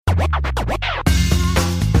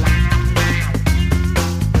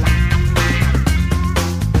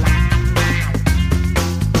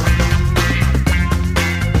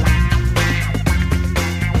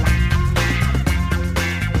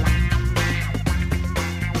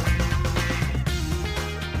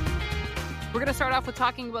start off with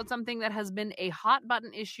talking about something that has been a hot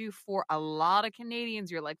button issue for a lot of Canadians.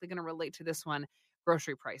 You're likely going to relate to this one: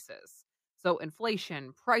 grocery prices. So,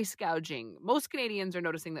 inflation, price gouging. Most Canadians are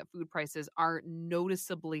noticing that food prices are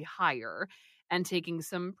noticeably higher and taking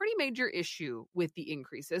some pretty major issue with the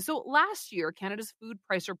increases. So, last year, Canada's food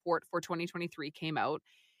price report for 2023 came out,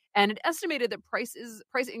 and it estimated that price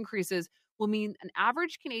increases will mean an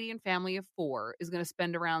average Canadian family of four is going to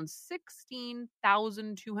spend around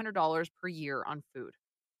 $16,200 per year on food.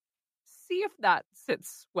 See if that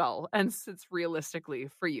sits well and sits realistically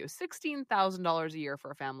for you. $16,000 a year for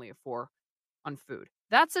a family of four on food.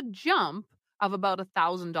 That's a jump of about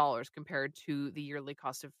 $1,000 compared to the yearly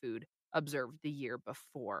cost of food observed the year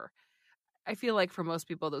before. I feel like for most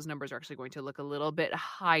people, those numbers are actually going to look a little bit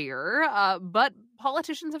higher. But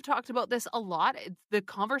politicians have talked about this a lot. The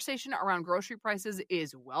conversation around grocery prices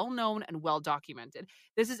is well known and well documented.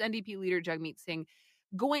 This is NDP leader Jagmeet Singh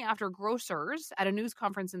going after grocers at a news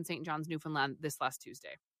conference in St. John's, Newfoundland this last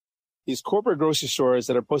Tuesday. These corporate grocery stores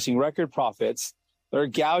that are posting record profits, they're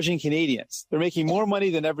gouging Canadians. They're making more money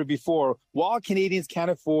than ever before while Canadians can't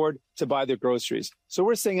afford to buy their groceries. So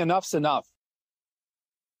we're saying enough's enough.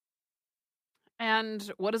 And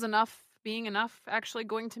what is enough being enough actually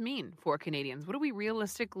going to mean for Canadians? What are we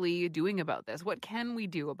realistically doing about this? What can we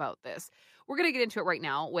do about this? We're going to get into it right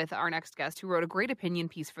now with our next guest, who wrote a great opinion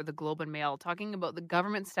piece for the Globe and Mail talking about the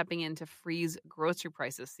government stepping in to freeze grocery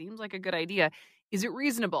prices. Seems like a good idea. Is it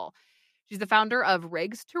reasonable? She's the founder of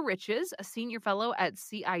Rags to Riches, a senior fellow at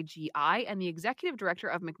CIGI, and the executive director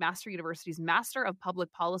of McMaster University's Master of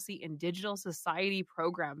Public Policy in Digital Society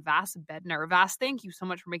program, Vas Bednar. Vas, thank you so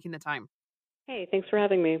much for making the time. Hey, thanks for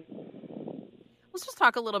having me. Let's just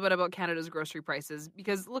talk a little bit about Canada's grocery prices,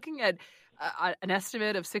 because looking at an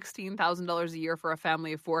estimate of $16,000 a year for a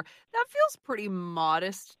family of four, that feels pretty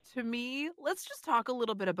modest to me. Let's just talk a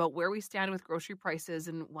little bit about where we stand with grocery prices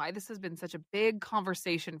and why this has been such a big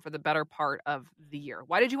conversation for the better part of the year.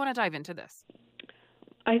 Why did you want to dive into this?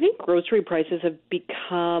 I think grocery prices have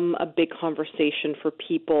become a big conversation for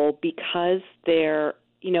people because they're,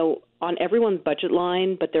 on everyone's budget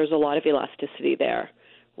line, but there's a lot of elasticity there,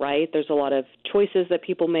 right? There's a lot of choices that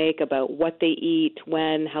people make about what they eat,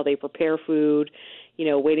 when, how they prepare food,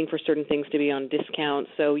 waiting for certain things to be on discount.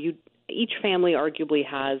 So each family arguably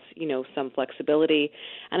has, some flexibility.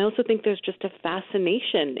 And I also think there's just a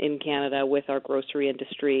fascination in Canada with our grocery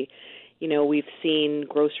industry. We've seen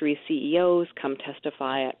grocery CEOs come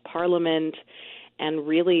testify at Parliament, and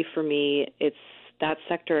really for me, that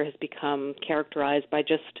sector has become characterized by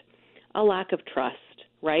just a lack of trust,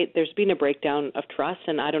 right? There's been a breakdown of trust,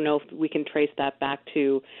 and I don't know if we can trace that back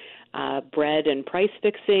to bread and price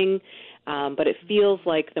fixing, but it feels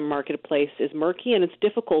like the marketplace is murky, and it's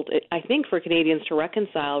difficult, I think, for Canadians to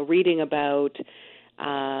reconcile reading about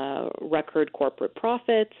record corporate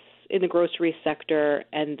profits in the grocery sector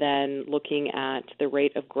and then looking at the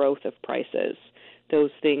rate of growth of prices.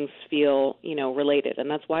 Those things feel, related. And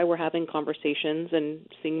that's why we're having conversations and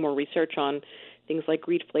seeing more research on things like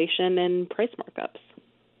greedflation and price markups.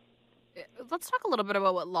 Let's talk a little bit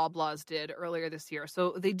about what Loblaws did earlier this year.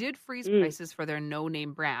 So they did freeze prices for their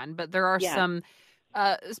no-name brand, but there are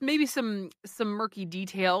maybe some murky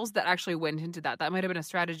details that actually went into that. That might have been a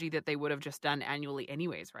strategy that they would have just done annually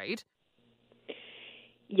anyways, right?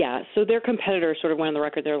 Yeah, so their competitors sort of went on the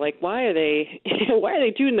record. They're like, why are they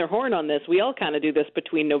tooting their horn on this? We all kind of do this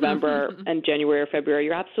between November and January or February.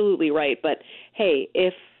 You're absolutely right. But, hey,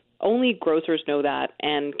 if only grocers know that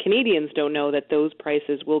and Canadians don't know that those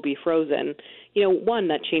prices will be frozen, one,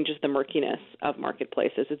 that changes the murkiness of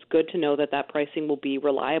marketplaces. It's good to know that pricing will be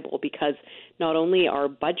reliable because not only are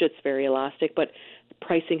budgets very elastic, but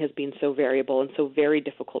pricing has been so variable and so very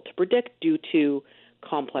difficult to predict due to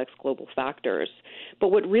complex global factors. But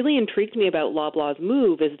what really intrigued me about Loblaw's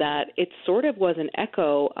move is that it sort of was an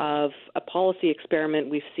echo of a policy experiment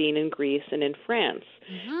we've seen in Greece and in France,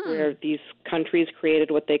 where these countries created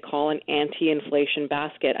what they call an anti-inflation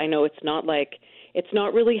basket. I know it's not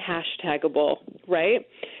really hashtagable, right?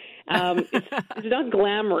 It's not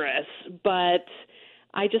glamorous, but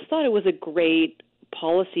I just thought it was a great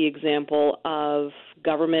policy example of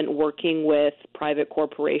government working with private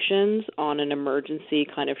corporations on an emergency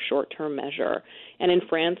kind of short-term measure. And in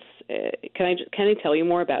France, can I tell you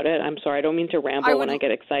more about it? I'm sorry, I don't mean to ramble when I get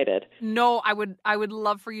excited. No, I would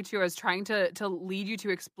love for you to. I was trying to lead you to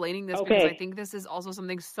explaining this because I think this is also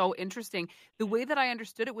something so interesting. The way that I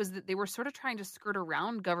understood it was that they were sort of trying to skirt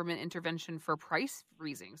around government intervention for price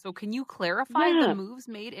freezing. So can you clarify the moves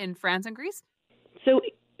made in France and Greece? So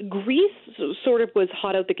Greece sort of was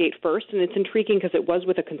hot out the gate first, and it's intriguing because it was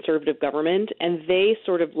with a conservative government, and they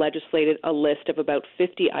sort of legislated a list of about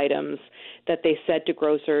 50 items that they said to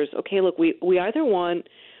grocers, okay, look, we either want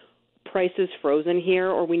prices frozen here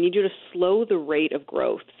or we need you to slow the rate of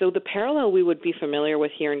growth. So the parallel we would be familiar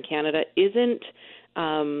with here in Canada isn't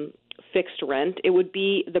fixed rent. It would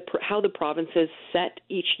be how the provinces set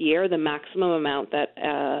each year the maximum amount that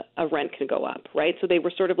a rent can go up, right? So they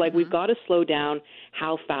were sort of like, we've got to slow down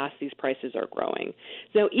how fast these prices are growing.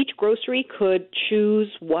 So each grocery could choose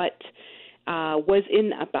what was in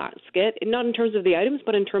that basket, not in terms of the items,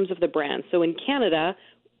 but in terms of the brand. So in Canada,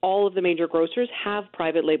 all of the major grocers have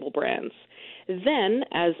private label brands. Then,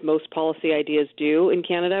 as most policy ideas do in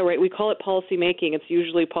Canada, right, we call it policy making. It's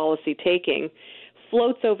usually policy taking.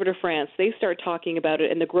 Floats over to France. They start talking about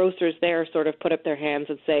it, and the grocers there sort of put up their hands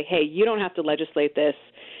and say, hey, you don't have to legislate this.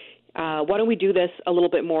 Why don't we do this a little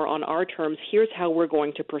bit more on our terms? Here's how we're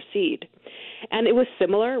going to proceed. And it was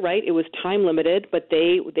similar, right? It was time limited, but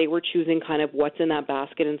they were choosing kind of what's in that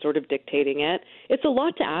basket and sort of dictating it. It's a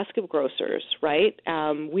lot to ask of grocers, right?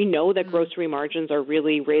 We know that grocery margins are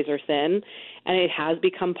really razor thin, and it has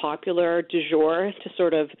become popular du jour to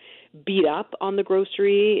sort of beat up on the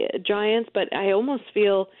grocery giants, but I almost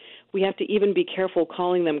feel we have to even be careful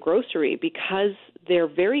calling them grocery because they're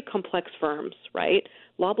very complex firms, right?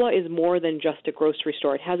 Loblaw is more than just a grocery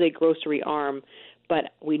store. It has a grocery arm,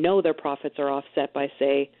 but we know their profits are offset by,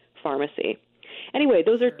 say, pharmacy. Anyway,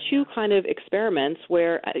 those are two kind of experiments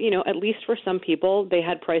where, at least for some people, they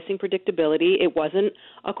had pricing predictability. It wasn't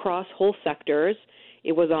across whole sectors.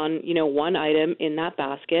 It was on, one item in that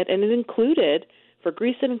basket, and it included, for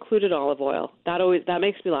Greece, it included olive oil. That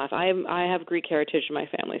makes me laugh. I have Greek heritage in my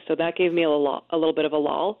family, so that gave me a little bit of a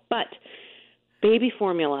lull. But baby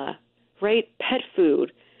formula, right, pet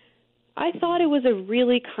food, I thought it was a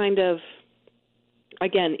really kind of,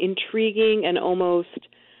 again, intriguing and almost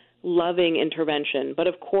loving intervention. But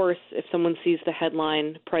of course, if someone sees the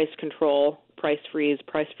headline, price control, price freeze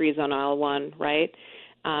on aisle one, right,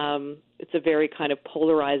 it's a very kind of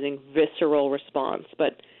polarizing, visceral response.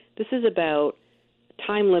 But this is about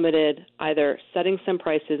time-limited, either setting some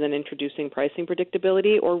prices and introducing pricing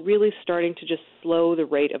predictability or really starting to just slow the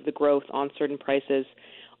rate of the growth on certain prices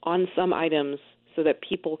on some items so that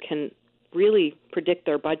people can really predict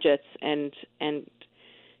their budgets and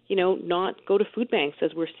not go to food banks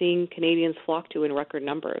as we're seeing Canadians flock to in record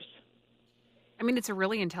numbers. I mean, it's a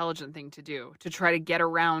really intelligent thing to do, to try to get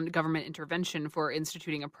around government intervention for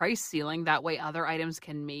instituting a price ceiling. That way other items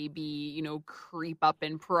can maybe, creep up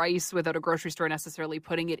in price without a grocery store necessarily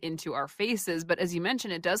putting it into our faces. But as you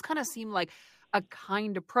mentioned, it does kind of seem like a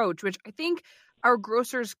kind approach, which I think our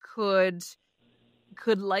grocers could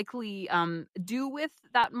likely do with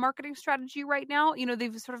that marketing strategy right now.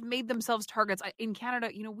 They've sort of made themselves targets. In Canada,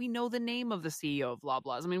 we know the name of the CEO of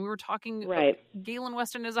Loblaws. I mean, we were talking, right. Galen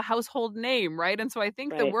Weston is a household name, right? And so I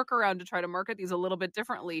think the workaround to try to market these a little bit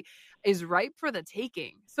differently is ripe for the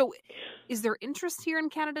taking. So is there interest here in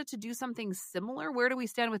Canada to do something similar? Where do we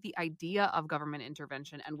stand with the idea of government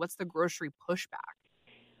intervention, and what's the grocery pushback?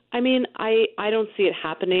 I mean, I don't see it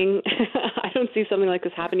happening. I don't see something like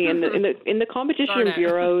this happening in the competition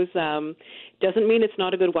bureaus. Doesn't mean it's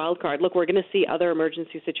not a good wild card. Look, we're going to see other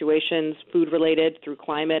emergency situations, food related, through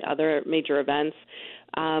climate, other major events.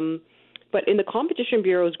 But in the Competition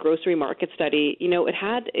Bureau's grocery market study,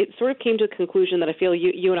 it sort of came to a conclusion that I feel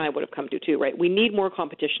you and I would have come to too, right? We need more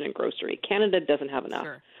competition in grocery. Canada doesn't have enough.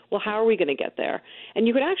 Sure. Well, how are we going to get there? And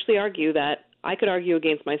you could actually argue that I could argue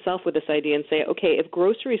against myself with this idea and say, okay, if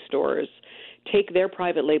grocery stores take their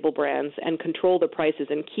private label brands and control the prices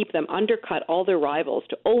and keep them, undercut all their rivals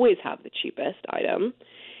to always have the cheapest item,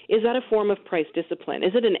 is that a form of price discipline?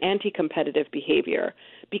 Is it an anti-competitive behavior?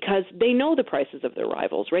 Because they know the prices of their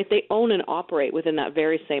rivals, right? They own and operate within that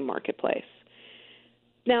very same marketplace.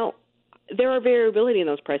 Now, there are variability in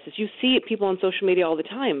those prices. You see people on social media all the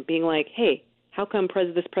time being like, hey, how come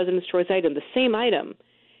this President's Choice item, the same item,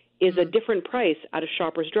 is a different price at a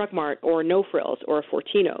Shoppers Drug Mart or No Frills or a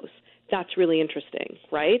Fortino's? That's really interesting,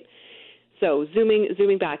 right? So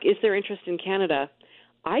zooming back, is there interest in Canada?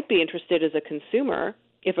 I'd be interested as a consumer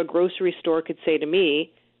if a grocery store could say to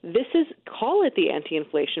me, call it the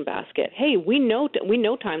anti-inflation basket. Hey, we know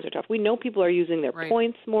times are tough. We know people are using their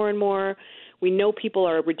points more and more. We know people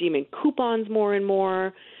are redeeming coupons more and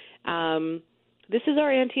more. This is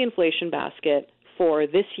our anti-inflation basket for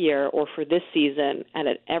this year or for this season, and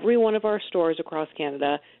at every one of our stores across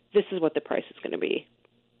Canada, this is what the price is going to be.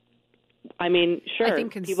 I mean, sure,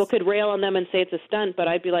 people could rail on them and say it's a stunt, but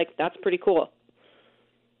I'd be like, that's pretty cool.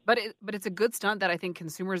 But it's a good stunt that I think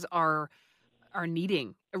consumers are are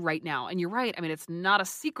needing right now. And you're right. I mean, it's not a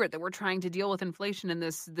secret that we're trying to deal with inflation in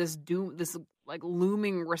this like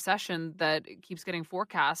looming recession that keeps getting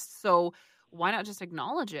forecast. So why not just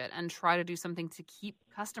acknowledge it and try to do something to keep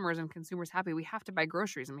customers and consumers happy? We have to buy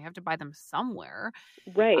groceries and we have to buy them somewhere.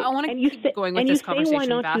 Right. I want to keep going with this conversation. Why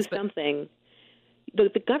not do something?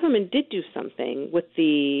 The government did do something with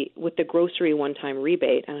the grocery one-time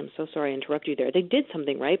rebate, and I'm so sorry I interrupt you there. They did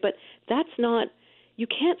something, right? But that's not, you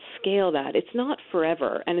can't scale that. It's not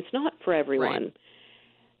forever, and it's not for everyone.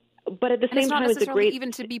 Right. But at the same time, it's a great,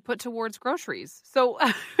 even to be put towards groceries. So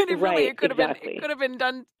it could have been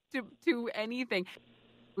done to anything.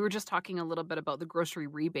 We were just talking a little bit about the grocery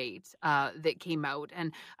rebate that came out,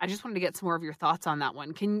 and I just wanted to get some more of your thoughts on that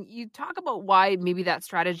one. Can you talk about why maybe that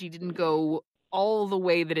strategy didn't go all the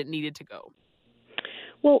way that it needed to go?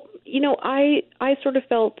 Well, I sort of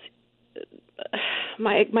felt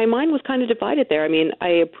my mind was kind of divided there. I mean, I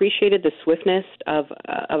appreciated the swiftness of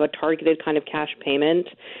a targeted kind of cash payment,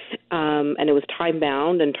 and it was time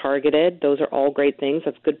bound and targeted. Those are all great things.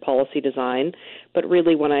 That's good policy design. But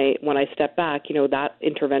really, when I step back, that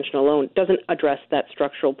intervention alone doesn't address that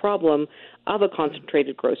structural problem of a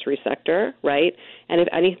concentrated grocery sector, right? And if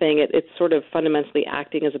anything, it's sort of fundamentally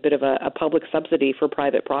acting as a bit of a public subsidy for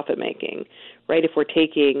private profit making, right? If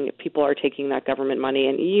people are taking that government money,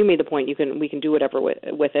 and you made the point, we can do whatever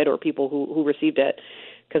with it, or people who received it,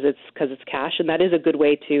 because it's cash, and that is a good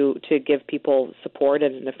way to give people support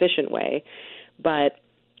in an efficient way. But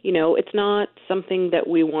it's not something that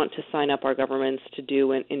we want to sign up our governments to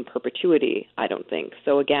do in perpetuity, I don't think.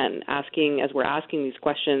 So again, as we're asking these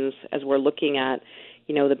questions, as we're looking at,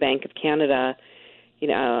 the Bank of Canada,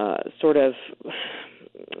 we're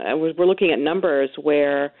looking at numbers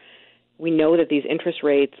where we know that these interest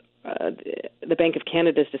rates, the Bank of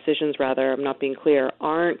Canada's decisions, rather, I'm not being clear,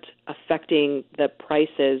 aren't affecting the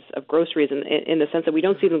prices of groceries in the sense that we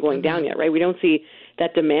don't see them going down yet, right? We don't see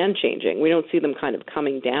that demand changing. We don't see them kind of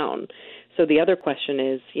coming down. So the other question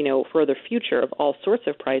is, for the future of all sorts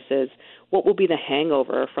of prices, what will be the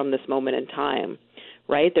hangover from this moment in time,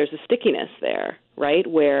 right? There's a stickiness there, right,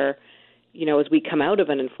 where, as we come out of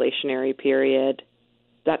an inflationary period,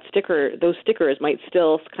 those stickers might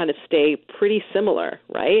still kind of stay pretty similar,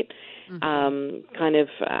 right?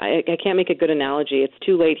 Mm-hmm. I can't make a good analogy. It's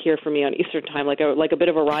too late here for me on Eastern time, like a bit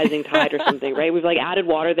of a rising tide or something, right? We've added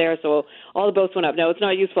water there, so all the boats went up. No, it's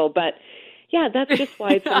not useful, but yeah, that's just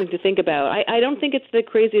why it's something to think about. I don't think it's the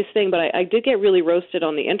craziest thing, but I did get really roasted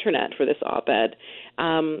on the internet for this op-ed,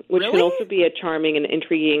 which really? Can also be a charming and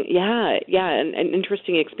intriguing, and an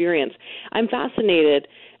interesting experience. I'm fascinated.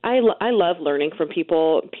 I love learning from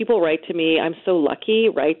people. People write to me. I'm so lucky,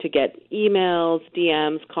 right, to get emails,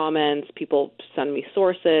 DMs, comments. People send me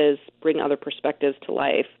sources, bring other perspectives to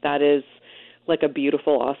life. That is like a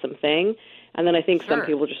beautiful, awesome thing. And then I think some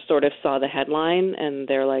people just sort of saw the headline and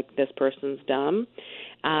they're like, this person's dumb,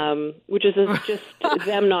 which is just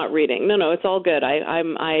them not reading. No, it's all good.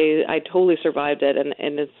 I totally survived it, and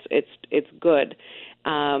it's good.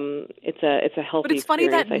 It's a healthy. But it's funny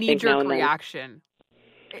experience, that knee-jerk reaction.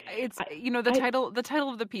 It's the title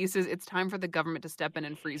of the piece is "It's time for the government to step in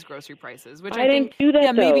and freeze grocery prices," which I think didn't do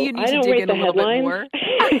that. Maybe you need to dig in a little bit more.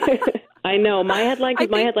 I know my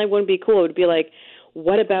headline wouldn't be cool. It would be like,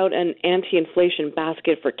 "What about an anti-inflation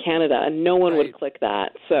basket for Canada?" And no one would click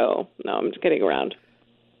that. So no, I'm just kidding around.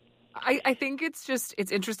 I think it's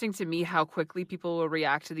interesting to me how quickly people will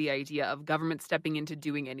react to the idea of government stepping into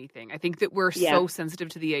doing anything. I think that we're so sensitive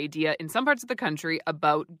to the idea in some parts of the country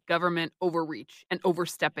about government overreach and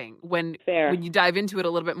overstepping. When you dive into it a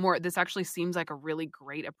little bit more, this actually seems like a really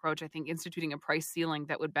great approach. I think instituting a price ceiling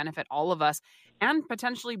that would benefit all of us and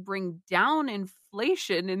potentially bring down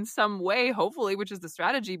inflation in some way, hopefully, which is the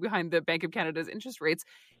strategy behind the Bank of Canada's interest rates.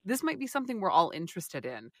 This might be something we're all interested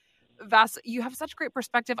in. Vass, you have such great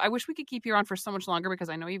perspective. I wish we could keep you on for so much longer because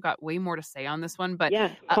I know you've got way more to say on this one. But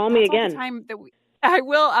call me again. I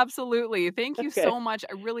will, absolutely. Thank you so much.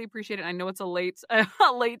 I really appreciate it. I know it's a late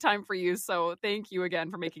time for you, so thank you again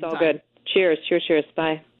for making time. It's all good. Cheers.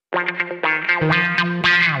 Bye.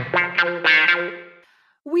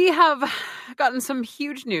 We have gotten some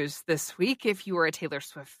huge news this week. If you were a Taylor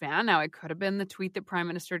Swift fan, now it could have been the tweet that Prime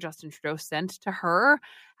Minister Justin Trudeau sent to her,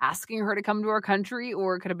 asking her to come to our country,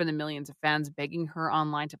 or it could have been the millions of fans begging her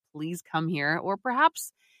online to please come here, or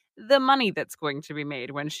perhaps the money that's going to be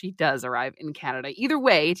made when she does arrive in Canada. Either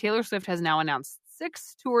way, Taylor Swift has now announced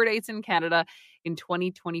 6 tour dates in Canada in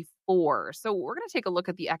 2024. So we're going to take a look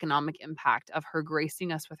at the economic impact of her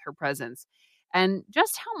gracing us with her presence. and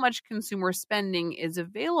just how much consumer spending is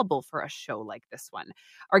available for a show like this one.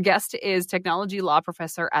 Our guest is technology law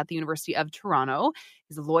professor at the University of Toronto.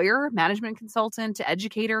 He's a lawyer, management consultant,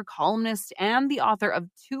 educator, columnist, and the author of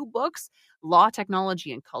 2 books, Law,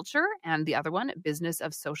 Technology, and Culture, and the other one, Business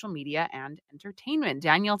of Social Media and Entertainment.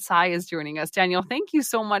 Daniel Tsai is joining us. Daniel, thank you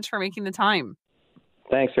so much for making the time.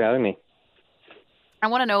 Thanks for having me. I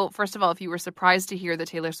want to know, first of all, if you were surprised to hear that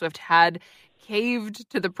Taylor Swift had caved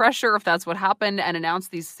to the pressure, if that's what happened, and announced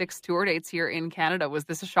these 6 tour dates here in Canada. Was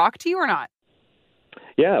this a shock to you or not?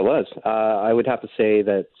 Yeah, it was. I would have to say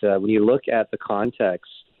that when you look at the context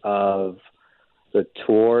of the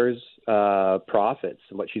tour's profits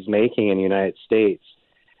and what she's making in the United States,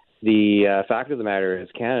 the fact of the matter is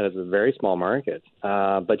Canada is a very small market,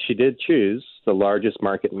 but she did choose the largest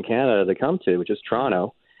market in Canada to come to, which is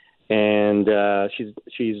Toronto. And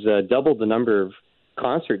she's doubled the number of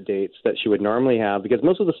concert dates that she would normally have, because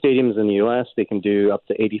most of the stadiums in the U.S., they can do up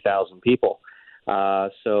to 80,000 people.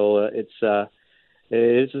 So it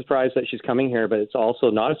is a surprise that she's coming here, but it's also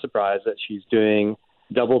not a surprise that she's doing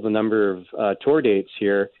double the number of tour dates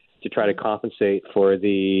here to try to compensate for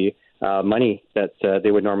the money that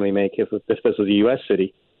they would normally make if this was a U.S.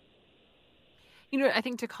 city. You know, I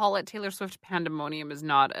think to call it Taylor Swift pandemonium is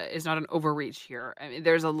not an overreach here. I mean,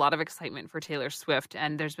 there's a lot of excitement for Taylor Swift,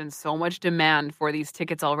 and there's been so much demand for these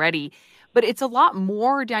tickets already. But it's a lot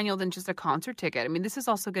more, Daniel, than just a concert ticket. I mean, this is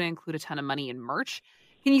also going to include a ton of money in merch.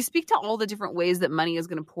 Can you speak to all the different ways that money is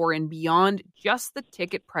going to pour in beyond just the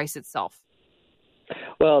ticket price itself?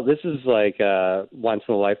 Well, this is like a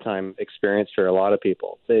once-in-a-lifetime experience for a lot of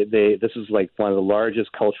people. This is like one of the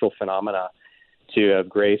largest cultural phenomena to have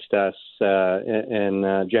graced us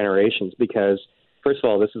in generations, because, first of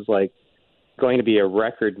all, this is like going to be a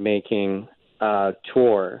record-making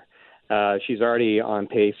tour. She's already on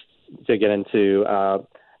pace to get into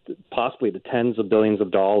possibly the tens of billions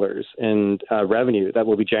of dollars in revenue that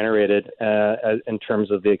will be generated in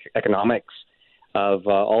terms of the economics of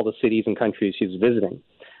all the cities and countries she's visiting.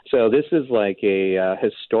 So this is like a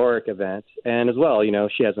historic event. And as well, you know,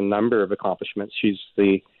 she has a number of accomplishments. She's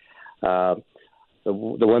the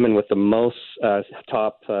woman with the most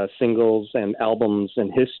top singles and albums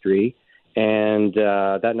in history, and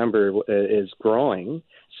that number is growing.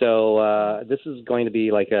 So this is going to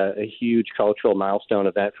be like a huge cultural milestone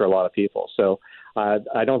event for a lot of people. So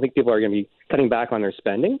I don't think people are going to be cutting back on their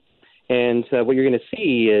spending. And what you're going to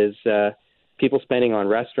see is people spending on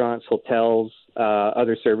restaurants, hotels,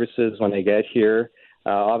 other services when they get here.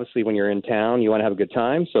 Obviously, when you're in town, you want to have a good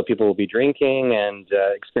time. So people will be drinking and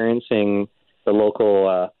experiencing the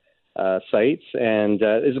local sites, and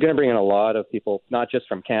it's going to bring in a lot of people, not just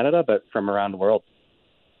from Canada, but from around the world.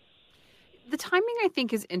 The timing, I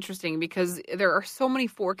think, is interesting because there are so many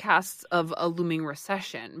forecasts of a looming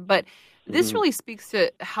recession, but this really speaks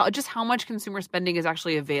to how much consumer spending is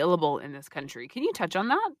actually available in this country. Can you touch on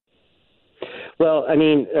that? Well, I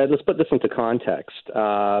mean, let's put this into context.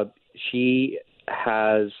 She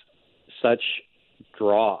has such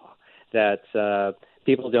draw that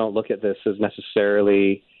people don't look at this as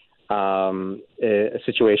necessarily a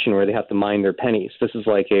situation where they have to mind their pennies. This is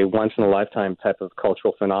like a once-in-a-lifetime type of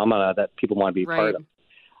cultural phenomena that people want to be part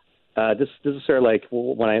of. This is sort of like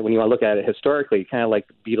when you want to look at it historically, kind of like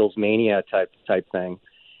Beatles mania type thing,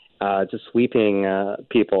 just sweeping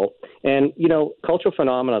people. And, you know, cultural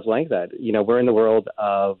phenomena is like that. You know, we're in the world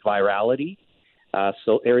of virality.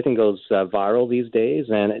 So everything goes viral these days,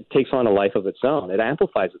 and it takes on a life of its own. It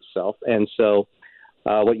amplifies itself. And so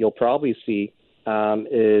what you'll probably see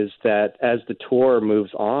is that as the tour moves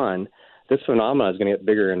on, this phenomenon is going to get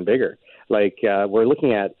bigger and bigger. Like we're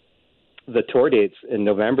looking at the tour dates in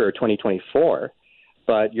November 2024,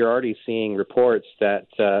 but you're already seeing reports that,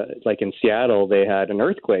 like in Seattle, they had an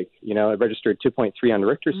earthquake. You know, it registered 2.3 on the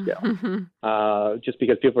Richter scale, just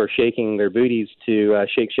because people are shaking their booties to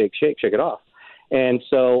shake it off. And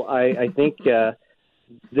so I think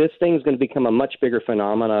this thing is going to become a much bigger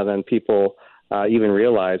phenomena than people even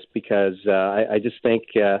realize, because I just think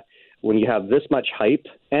when you have this much hype,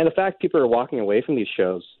 and the fact people are walking away from these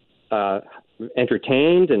shows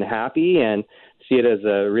entertained and happy and see it as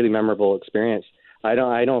a really memorable experience, I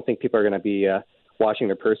don't think people are going to be watching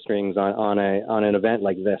their purse strings on an event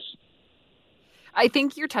like this. I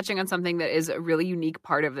think you're touching on something that is a really unique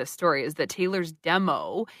part of this story, is that Taylor's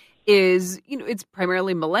demo is, you know, it's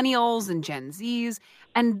primarily millennials and Gen Zs,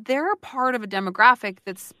 and they're part of a demographic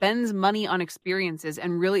that spends money on experiences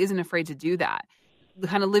and really isn't afraid to do that.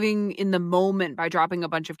 Kind of living in the moment by dropping a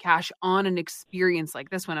bunch of cash on an experience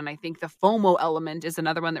like this one. And I think the FOMO element is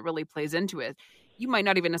another one that really plays into it. You might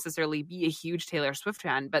not even necessarily be a huge Taylor Swift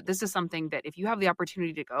fan, but this is something that if you have the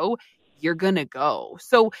opportunity to go, you're going to go.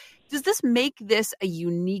 So does this make this a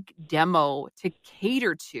unique demo to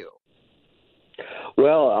cater to?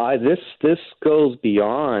 Well, this goes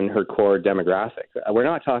beyond her core demographic. We're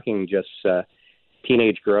not talking just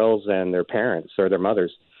teenage girls and their parents or their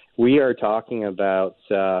mothers. We are talking about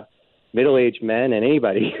middle-aged men and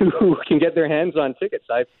anybody who can get their hands on tickets.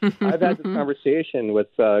 I've had this conversation with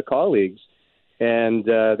colleagues, and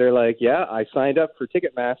they're like, "Yeah, I signed up for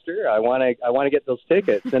Ticketmaster. I want to get those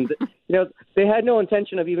tickets." And they had no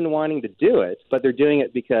intention of even wanting to do it, but they're doing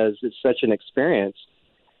it because it's such an experience.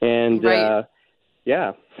 And right.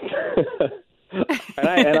 Yeah,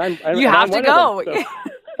 and you have to go. Them,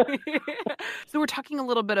 so. So we're talking a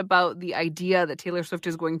little bit about the idea that Taylor Swift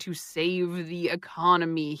is going to save the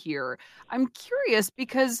economy here. I'm curious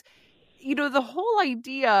because, the whole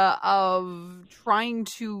idea of trying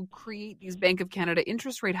to create these Bank of Canada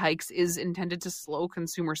interest rate hikes is intended to slow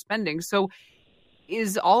consumer spending. So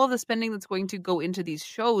is all of the spending that's going to go into these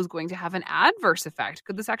shows going to have an adverse effect?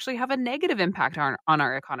 Could this actually have a negative impact on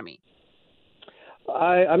our economy?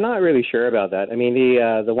 I'm not really sure about that. I mean,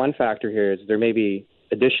 the one factor here is there may be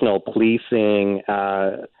additional policing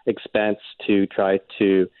expense to try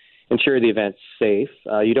to ensure the event's safe.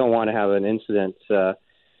 You don't want to have an incident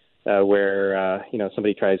where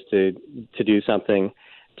somebody tries to do something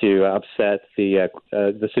to upset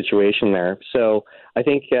the situation there. So I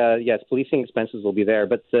think yes, policing expenses will be there,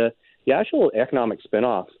 but the actual economic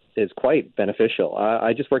spinoff is quite beneficial.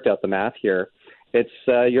 I just worked out the math here. It's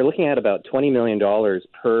you're looking at about $20 million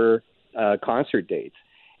per concert date,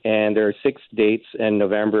 and there are 6 dates in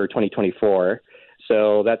November 2024.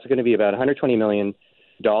 So that's going to be about $120 million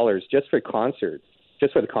just for concerts,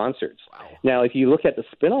 just for the concerts. Wow. Now, if you look at the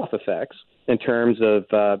spin-off effects in terms of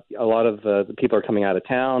a lot of the people are coming out of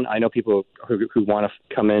town. I know people who want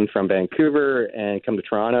to come in from Vancouver and come to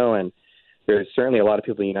Toronto, and there's certainly a lot of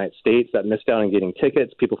people in the United States that missed out on getting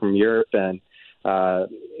tickets, people from Europe and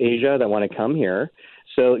Asia that want to come here.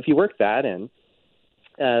 So if you work that in,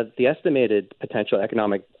 the estimated potential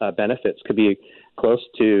economic benefits could be close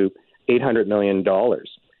to $800 million.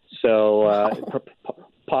 So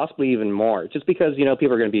possibly even more, just because,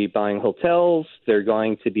 people are going to be buying hotels, they're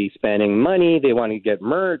going to be spending money, they want to get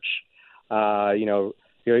merch, they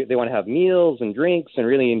want to have meals and drinks and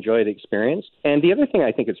really enjoy the experience. And the other thing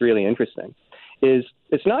I think is really interesting is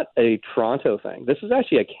it's not a Toronto thing. This is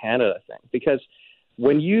actually a Canada thing, because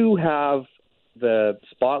when you have the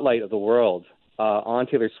spotlight of the world on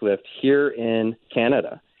Taylor Swift here in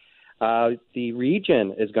Canada, the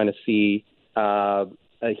region is going to see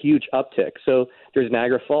a huge uptick. So there's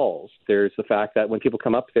Niagara Falls. There's the fact that when people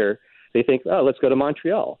come up there, they think, oh, let's go to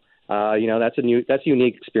Montreal. That's a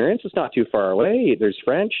unique experience. It's not too far away. There's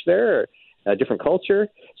French there, a different culture.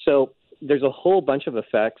 So there's a whole bunch of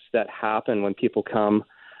effects that happen when people come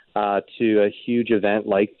to a huge event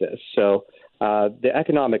like this. So the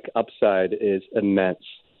economic upside is immense.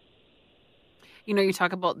 You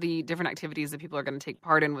talk about the different activities that people are going to take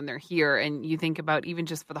part in when they're here, and you think about even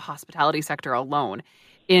just for the hospitality sector alone.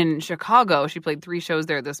 In Chicago, she played 3 shows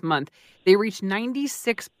there this month. They reached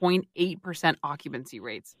 96.8% occupancy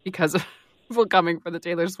rates because of people coming for the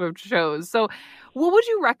Taylor Swift shows. So what would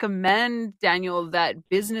you recommend, Daniel, that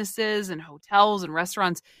businesses and hotels and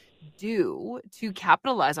restaurants do to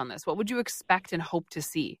capitalize on this? What would you expect and hope to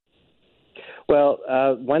see? Well,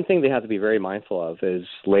 one thing they have to be very mindful of is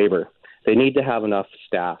labor. They need to have enough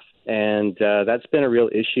staff, and that's been a real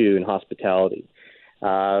issue in hospitality.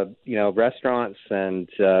 Restaurants and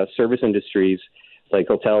service industries like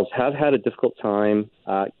hotels have had a difficult time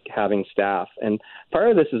having staff. And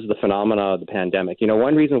part of this is the phenomena of the pandemic.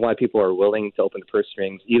 One reason why people are willing to open the purse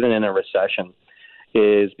strings, even in a recession,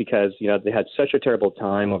 is because, they had such a terrible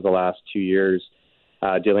time over the last 2 years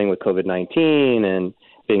dealing with COVID-19 and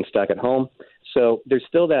being stuck at home. So there's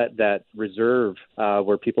still that reserve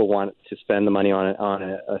where people want to spend the money on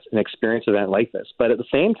an experience event like this. But at the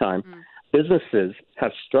same time, businesses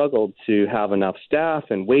have struggled to have enough staff,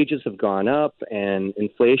 and wages have gone up, and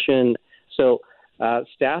inflation. So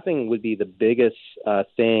staffing would be the biggest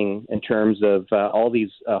thing in terms of all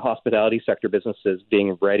these hospitality sector businesses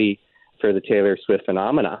being ready for the Taylor Swift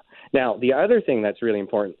phenomena. Now, the other thing that's really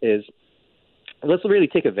important is let's really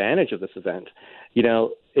take advantage of this event.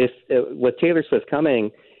 If with Taylor Swift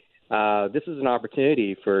coming, this is an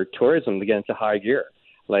opportunity for tourism to get into high gear.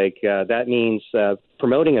 That means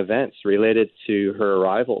promoting events related to her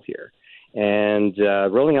arrival here and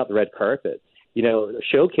rolling out the red carpet,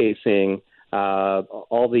 showcasing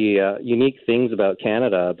all the unique things about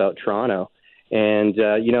Canada, about Toronto, and,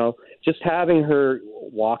 just having her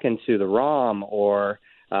walk into the ROM or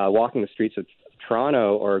walking the streets of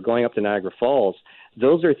Toronto or going up to Niagara Falls.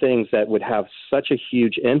 those are things that would have such a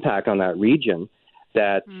huge impact on that region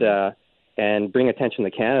that and bring attention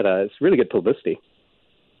to Canada. It's really good publicity.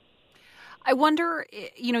 I wonder,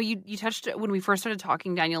 you touched when we first started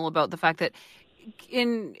talking, Daniel, about the fact that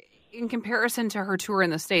in comparison to her tour in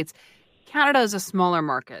the States, Canada is a smaller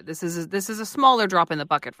market. This is a smaller drop in the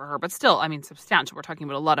bucket for her, but still, I mean, substantial. We're talking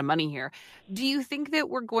about a lot of money here. Do you think that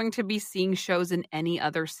we're going to be seeing shows in any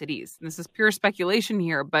other cities? And this is pure speculation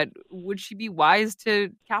here, but would she be wise to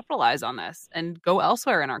capitalize on this and go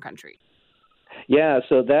elsewhere in our country? Yeah,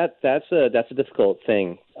 so that's a difficult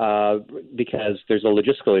thing because there's a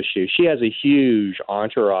logistical issue. She has a huge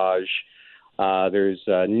entourage. There's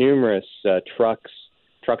numerous truck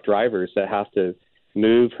drivers that have to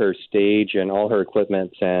move her stage and all her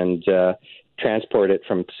equipment and transport it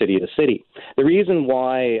from city to city. The reason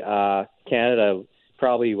why Canada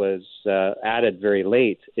probably was added very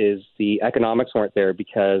late is the economics weren't there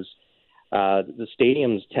because the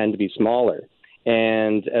stadiums tend to be smaller.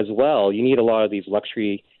 And as well, you need a lot of these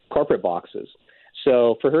luxury corporate boxes.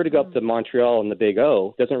 So for her to go up to Montreal and the Big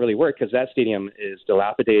O doesn't really work because that stadium is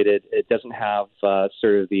dilapidated. It doesn't have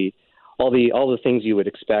sort of all the things you would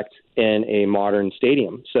expect in a modern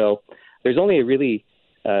stadium. So there's only a really,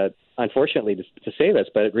 unfortunately to say this,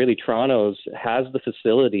 but really Toronto's has the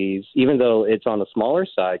facilities, even though it's on the smaller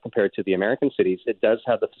side compared to the American cities, it does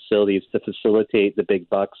have the facilities to facilitate the big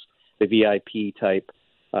bucks, the VIP type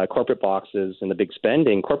corporate boxes and the big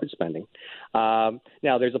corporate spending.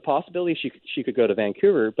 Now, there's a possibility she could go to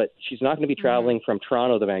Vancouver, but she's not going to be traveling from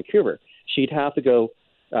Toronto to Vancouver. She'd have to go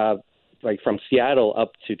from Seattle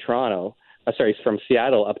up to from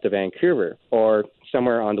Seattle up to Vancouver or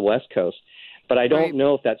somewhere on the West Coast. But I don't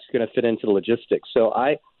know if that's going to fit into the logistics. So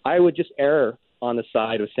I would just err on the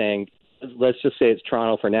side of saying, let's just say it's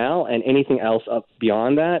Toronto for now, and anything else up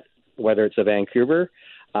beyond that, whether it's a Vancouver,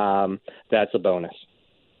 that's a bonus.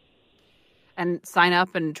 And sign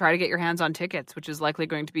up and try to get your hands on tickets, which is likely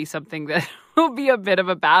going to be something that will be a bit of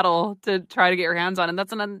a battle to try to get your hands on. And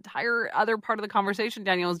that's an entire other part of the conversation,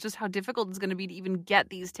 Daniel, is just how difficult it's going to be to even get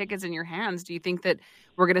these tickets in your hands. Do you think that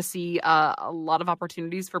we're going to see a lot of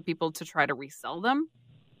opportunities for people to try to resell them?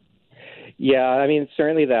 Yeah, I mean,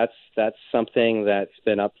 certainly that's something that's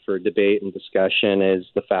been up for debate and discussion is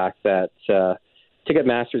the fact that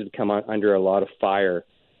Ticketmaster has come under a lot of fire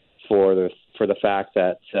for the fact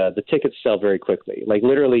that the tickets sell very quickly. Like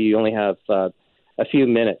literally, you only have a few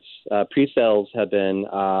minutes. Pre-sales have been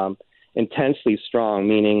intensely strong,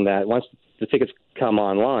 meaning that once the tickets come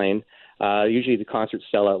online, usually the concerts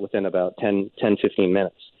sell out within about 10, 15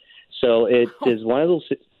 minutes. So it is one of those.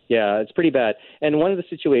 Yeah, it's pretty bad. And one of the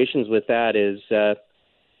situations with that is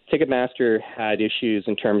Ticketmaster had issues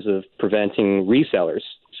in terms of preventing resellers.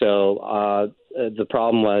 So the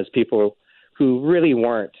problem was people who really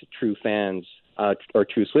weren't true fans or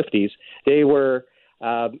true Swifties, they were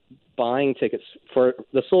buying tickets for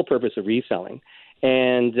the sole purpose of reselling.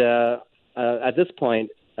 And at this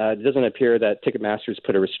point, it doesn't appear that Ticketmaster's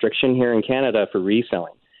put a restriction here in Canada for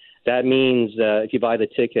reselling. That means if you buy the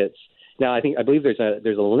tickets, now I believe there's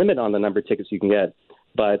a limit on the number of tickets you can get,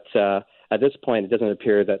 but at this point, it doesn't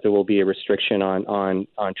appear that there will be a restriction on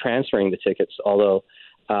transferring the tickets, although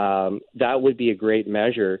that would be a great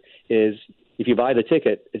measure is if you buy the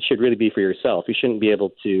ticket, it should really be for yourself. You shouldn't be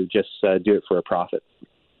able to just do it for a profit.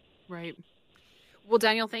 Right. Well,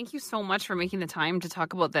 Daniel, thank you so much for making the time to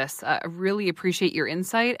talk about this. I really appreciate your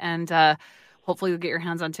insight, and hopefully you'll get your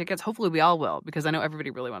hands on tickets. Hopefully we all will, because I know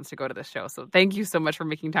everybody really wants to go to this show. So thank you so much for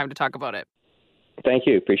making time to talk about it. Thank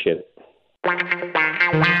you. Appreciate it.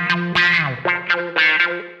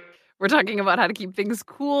 We're talking about how to keep things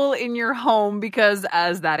cool in your home because,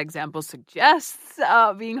 as that example suggests,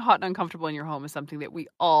 being hot and uncomfortable in your home is something that we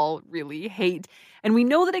all really hate. And we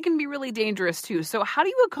know that it can be really dangerous, too. So how do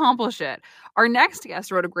you accomplish it? Our next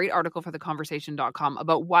guest wrote a great article for theconversation.com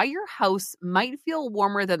about why your house might feel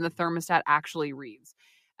warmer than the thermostat actually reads.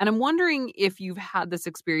 And I'm wondering if you've had this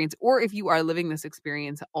experience or if you are living this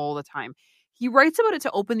experience all the time. He writes about it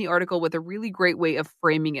to open the article with a really great way of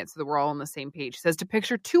framing it so that we're all on the same page. He says to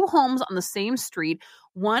picture two homes on the same street,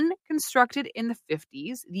 one constructed in the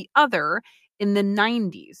 50s, the other in the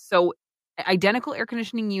 90s. So identical air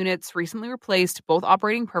conditioning units recently replaced, both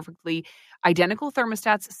operating perfectly, identical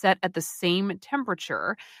thermostats set at the same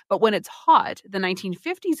temperature. But when it's hot, the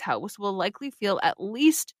 1950s house will likely feel at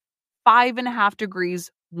least 5.5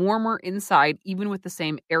 degrees warmer inside, even with the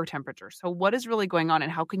same air temperature. So what is really going on and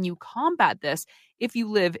how can you combat this if you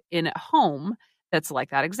live in a home that's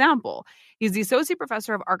like that example? He's the Associate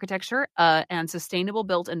Professor of Architecture and Sustainable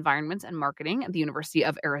Built Environments and Marketing at the University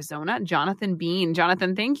of Arizona, Jonathan Bean.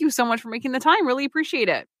 Jonathan, thank you so much for making the time. Really appreciate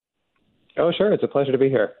it. Oh, sure. It's a pleasure to be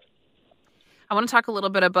here. I want to talk a little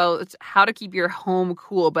bit about how to keep your home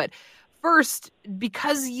cool. But first,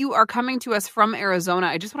 because you are coming to us from Arizona,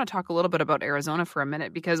 I just want to talk a little bit about Arizona for a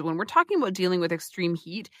minute, because when we're talking about dealing with extreme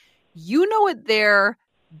heat, you know it there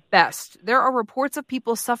best. There are reports of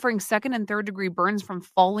people suffering second and third degree burns from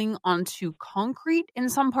falling onto concrete in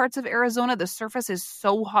some parts of Arizona. The surface is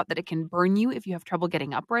so hot that it can burn you if you have trouble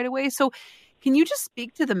getting up right away. So, can you just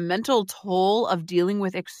speak to the mental toll of dealing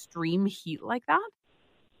with extreme heat like that?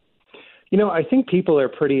 I think people are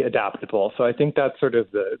pretty adaptable. So I think that's sort of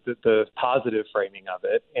the positive framing of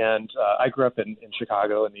it. And I grew up in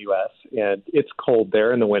Chicago in the U.S., and it's cold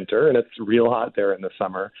there in the winter, and it's real hot there in the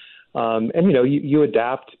summer. You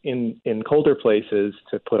adapt in colder places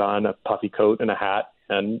to put on a puffy coat and a hat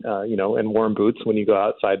and warm boots when you go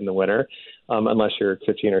outside in the winter, unless you're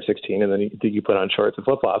 15 or 16, and then you put on shorts and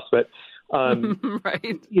flip-flops. But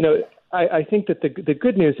right. I think that the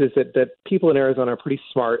good news is that people in Arizona are pretty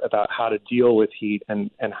smart about how to deal with heat and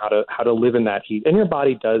how to live in that heat. And your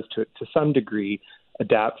body does to some degree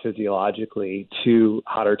adapt physiologically to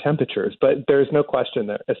hotter temperatures. But there's no question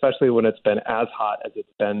that, especially when it's been as hot as it's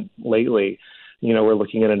been lately, we're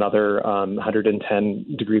looking at another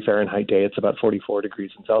 110 degree Fahrenheit day. It's about 44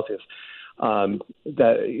 degrees in Celsius.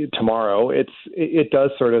 That tomorrow it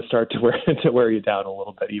does sort of start to wear you down a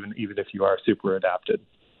little bit, even if you are super adapted.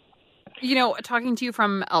 Talking to you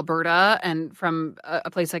from Alberta and from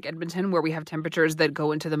a place like Edmonton, where we have temperatures that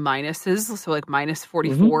go into the minuses, so like minus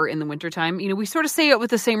 44 in the wintertime, we sort of say it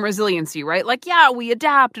with the same resiliency, right? Like, yeah, we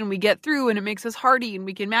adapt and we get through and it makes us hardy and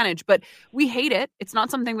we can manage, but we hate it. It's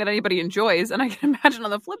not something that anybody enjoys. And I can imagine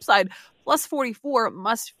on the flip side, plus 44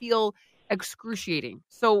 must feel excruciating.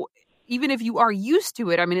 So even if you are used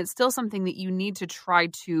to it, I mean, it's still something that you need to try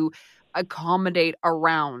to accommodate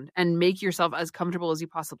around and make yourself as comfortable as you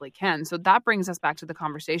possibly can. So that brings us back to the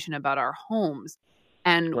conversation about our homes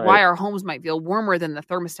and why our homes might feel warmer than the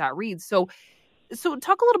thermostat reads. So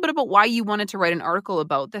talk a little bit about why you wanted to write an article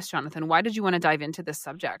about this, Jonathan. Why did you want to dive into this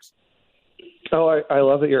subject? Oh, I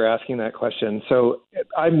love that you're asking that question. So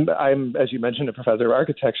I'm, as you mentioned, a professor of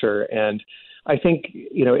architecture, and I think,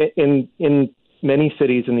 in many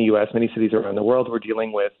cities in the U.S., many cities around the world, we're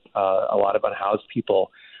dealing with a lot of unhoused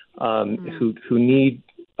people who need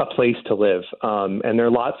a place to live. And there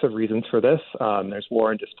are lots of reasons for this. There's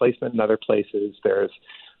war and displacement in other places. There's,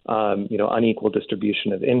 unequal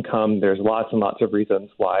distribution of income. There's lots and lots of reasons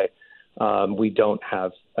why we don't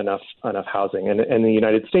have enough housing. And in the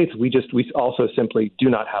United States, we also simply do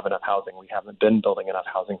not have enough housing. We haven't been building enough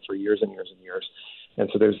housing for years and years and years. And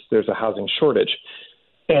so there's a housing shortage.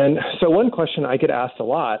 And so one question I get asked a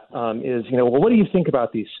lot is, what do you think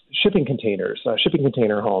about these shipping containers, shipping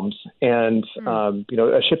container homes? And,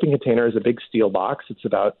 a shipping container is a big steel box. It's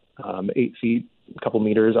about 8 feet, a couple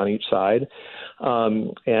meters on each side,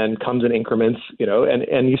 and comes in increments,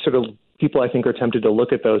 and you sort of, people I think are tempted to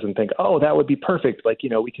look at those and think, oh, that would be perfect. Like,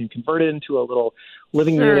 we can convert it into a little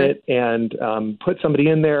living unit and put somebody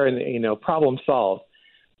in there and, problem solved.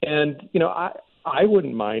 And, I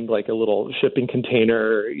wouldn't mind like a little shipping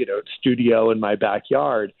container, studio in my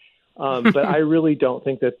backyard. But I really don't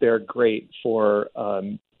think that they're great for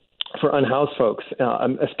unhoused folks,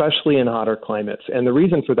 especially in hotter climates. And the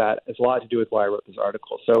reason for that has a lot to do with why I wrote this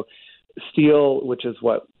article. So steel, which is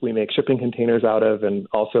what we make shipping containers out of and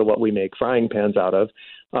also what we make frying pans out of,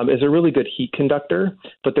 is a really good heat conductor.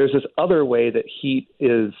 But there's this other way that heat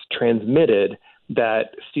is transmitted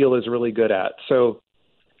that steel is really good at. So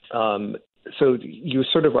you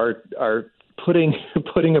sort of are putting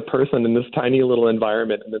a person in this tiny little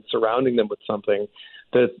environment and then surrounding them with something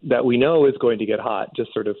that we know is going to get hot,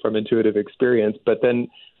 just sort of from intuitive experience. But then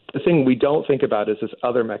the thing we don't think about is this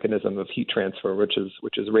other mechanism of heat transfer, which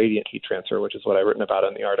is radiant heat transfer, which is what I've written about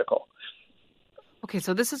in the article. Okay,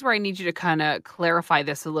 so this is where I need you to kind of clarify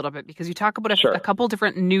this a little bit, because you talk about a couple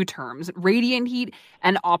different new terms. Radiant heat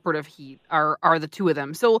and operative heat are the two of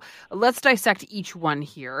them. So let's dissect each one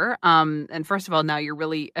here. And first of all, now you're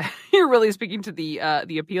really speaking to the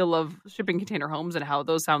appeal of shipping container homes and how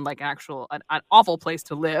those sound like an awful place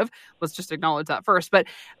to live. Let's just acknowledge that first. But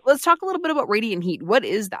let's talk a little bit about radiant heat. What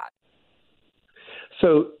is that?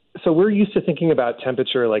 So we're used to thinking about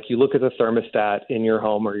temperature like you look at the thermostat in your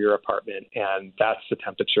home or your apartment, and that's the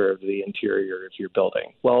temperature of the interior of your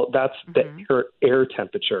building. Well, that's the air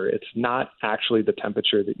temperature. It's not actually the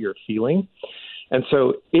temperature that you're feeling. And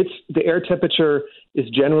so the air temperature is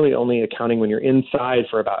generally only accounting when you're inside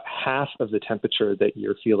for about half of the temperature that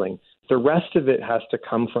you're feeling. The rest of it has to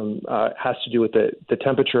do with the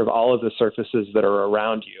temperature of all of the surfaces that are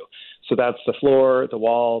around you. So that's the floor, the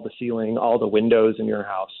wall, the ceiling, all the windows in your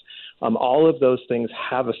house. All of those things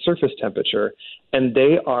have a surface temperature, and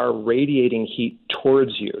they are radiating heat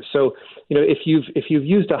towards you. So, if you've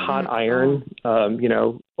used a hot iron,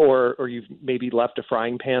 or you've maybe left a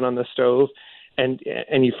frying pan on the stove, and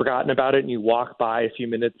you've forgotten about it, and you walk by a few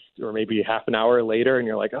minutes or maybe half an hour later, and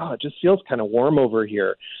you're like, oh, it just feels kind of warm over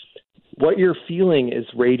here. What you're feeling is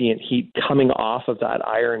radiant heat coming off of that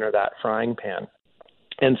iron or that frying pan.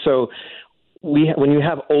 And so when you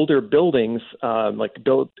have older buildings, like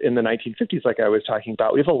built in the 1950s, like I was talking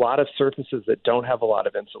about, we have a lot of surfaces that don't have a lot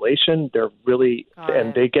of insulation.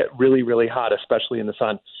 They get really, really hot, especially in the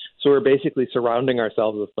sun. So we're basically surrounding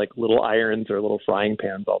ourselves with like little irons or little frying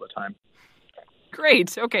pans all the time.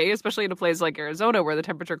 Great. Okay. Especially in a place like Arizona where the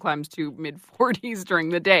temperature climbs to mid-40s during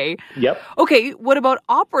the day. Yep. Okay. What about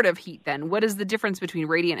operative heat then? What is the difference between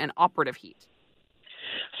radiant and operative heat?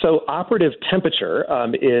 So operative temperature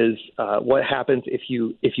is what happens if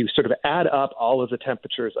you sort of add up all of the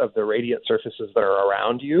temperatures of the radiant surfaces that are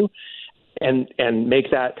around you and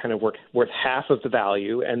make that kind of worth half of the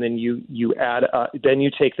value, and then you add then you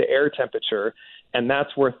take the air temperature, and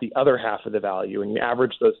that's worth the other half of the value, and you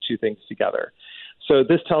average those two things together. So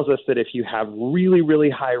this tells us that if you have really, really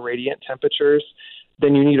high radiant temperatures,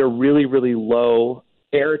 then you need a really, really low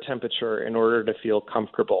air temperature in order to feel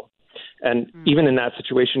comfortable. And even in that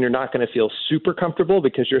situation, you're not going to feel super comfortable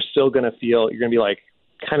because you're going to feel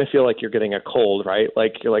like you're getting a cold, right?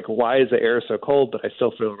 Like you're like, why is the air so cold, but I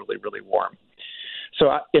still feel really, really warm?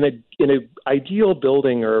 So in a ideal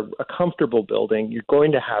building or a comfortable building, you're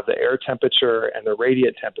going to have the air temperature and the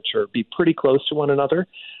radiant temperature be pretty close to one another,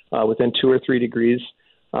 within 2 or 3 degrees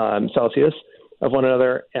Celsius of one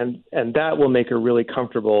another, and that will make a really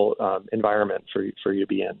comfortable environment for you to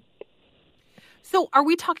be in. So are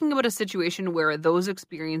we talking about a situation where those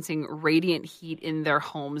experiencing radiant heat in their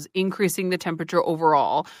homes, increasing the temperature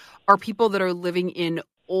overall, are people that are living in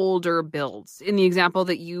older builds? In the example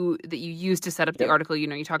that you used to set up the article,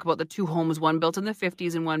 you talk about the two homes, one built in the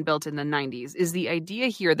 50s and one built in the 90s. Is the idea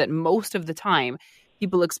here that most of the time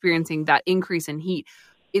people experiencing that increase in heat,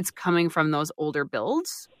 it's coming from those older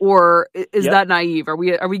builds? Or is that naive? Are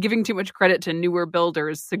we giving too much credit to newer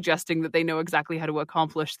builders suggesting that they know exactly how to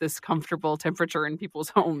accomplish this comfortable temperature in people's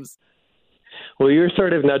homes? Well, you're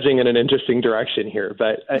sort of nudging in an interesting direction here.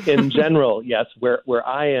 But in general, yes, where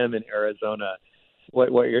I am in Arizona,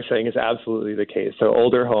 what you're saying is absolutely the case. So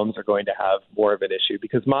older homes are going to have more of an issue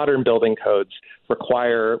because modern building codes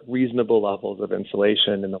require reasonable levels of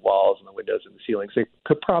insulation in the walls and the windows and the ceilings. They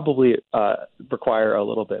could probably require a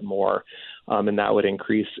little bit more, and that would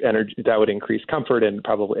increase energy. That would increase comfort and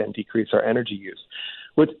decrease our energy use.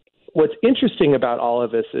 What's interesting about all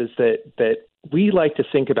of this is that we like to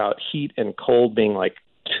think about heat and cold being like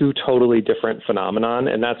two totally different phenomenon,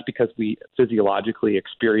 and that's because we physiologically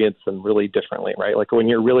experience them really differently, right? Like when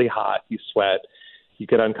you're really hot, you sweat, you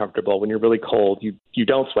get uncomfortable. When you're really cold, you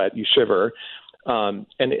don't sweat, you shiver, and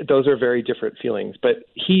those are very different feelings. But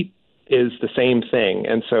heat is the same thing,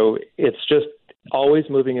 and so it's just always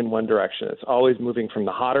moving in one direction. It's always moving from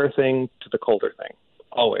the hotter thing to the colder thing,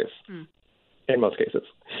 always, in most cases.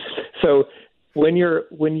 So when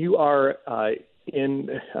you are in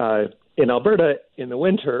Alberta in the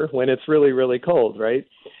winter when it's really, really cold, right?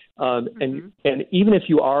 And even if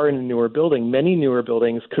you are in a newer building, many newer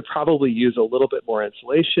buildings could probably use a little bit more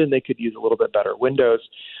insulation. They could use a little bit better windows.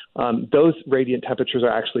 Those radiant temperatures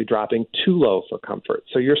are actually dropping too low for comfort.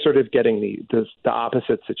 So you're sort of getting the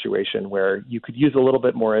opposite situation where you could use a little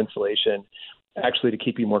bit more insulation actually to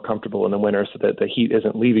keep you more comfortable in the winter so that the heat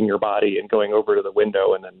isn't leaving your body and going over to the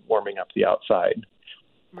window and then warming up the outside.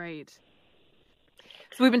 Right.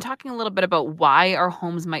 So we've been talking a little bit about why our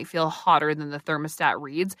homes might feel hotter than the thermostat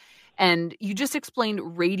reads. And you just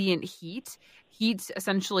explained radiant heat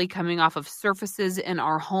essentially coming off of surfaces in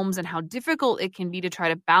our homes and how difficult it can be to try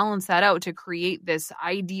to balance that out to create this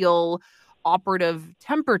ideal operative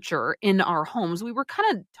temperature in our homes. We were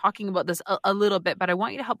kind of talking about this a little bit, but I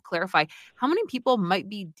want you to help clarify how many people might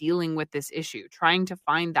be dealing with this issue, trying to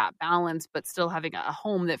find that balance, but still having a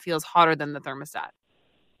home that feels hotter than the thermostat.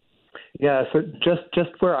 Yeah, so just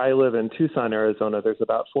where I live in Tucson, Arizona, there's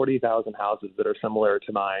about 40,000 houses that are similar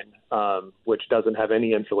to mine, which doesn't have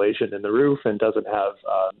any insulation in the roof and doesn't have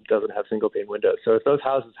single pane windows. So if those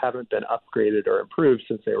houses haven't been upgraded or improved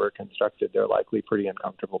since they were constructed, they're likely pretty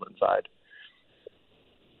uncomfortable inside.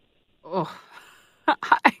 Oh,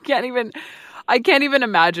 I can't even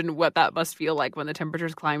imagine what that must feel like when the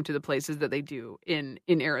temperatures climb to the places that they do in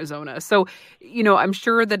Arizona. So, I'm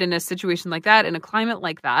sure that in a situation like that, in a climate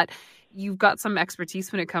like that, you've got some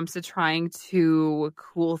expertise when it comes to trying to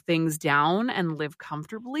cool things down and live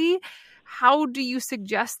comfortably. how do you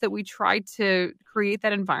suggest that we try to create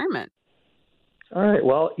that environment? All right.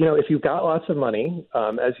 Well, if you've got lots of money,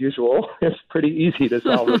 as usual, it's pretty easy to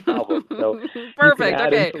solve the problem. So Perfect. You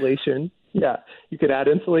can add insulation. Yeah, you could add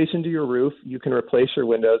insulation to your roof. You can replace your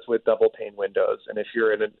windows with double pane windows. And if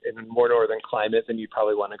you're in a more northern climate, then you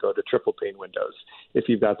probably want to go to triple pane windows if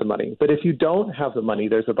you've got the money. But if you don't have the money,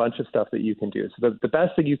 there's a bunch of stuff that you can do. So the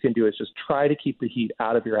best thing you can do is just try to keep the heat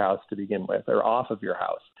out of your house to begin with, or off of your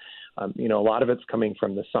house. A lot of it's coming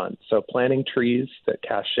from the sun. So planting trees that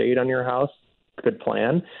cast shade on your house, good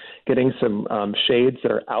plan. Getting some shades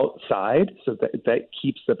that are outside, so that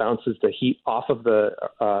keeps bounces the heat off of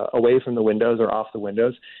away from the windows or off the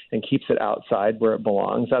windows, and keeps it outside where it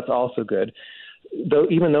belongs. That's also good. Though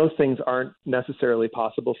even those things aren't necessarily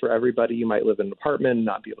possible for everybody. You might live in an apartment and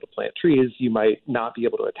not be able to plant trees. You might not be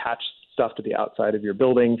able to attach stuff to the outside of your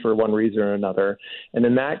building for one reason or another. And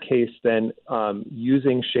in that case, then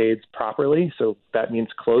using shades properly. So that means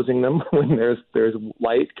closing them when there's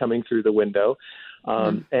light coming through the window.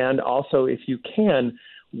 And also, if you can,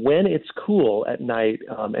 when it's cool at night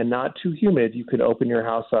and not too humid, you could open your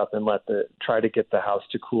house up and try to get the house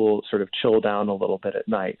to cool, sort of chill down a little bit at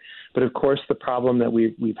night. But of course, the problem that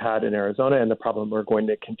we've had in Arizona, and the problem we're going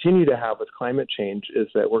to continue to have with climate change, is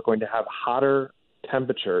that we're going to have hotter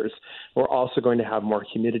temperatures. We're also going to have more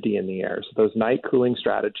humidity in the air. So those night cooling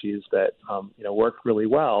strategies that work really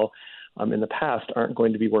well in the past aren't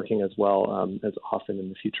going to be working as well as often in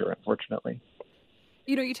the future, unfortunately.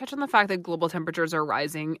 You touched on the fact that global temperatures are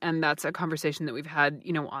rising, and that's a conversation that we've had,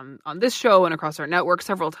 on this show and across our network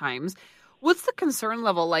several times. What's the concern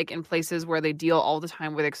level like in places where they deal all the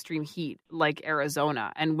time with extreme heat, like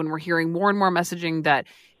Arizona? And when we're hearing more and more messaging that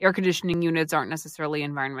air conditioning units aren't necessarily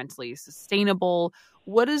environmentally sustainable,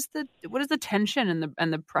 what is the tension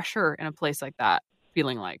and the pressure in a place like that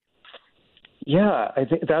feeling like? Yeah, I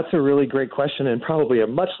think that's a really great question, and probably a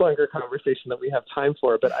much longer conversation that we have time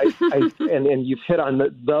for. But and you've hit on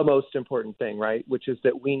the most important thing, right? Which is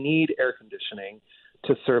that we need air conditioning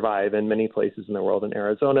to survive in many places in the world, in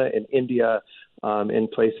Arizona, in India, in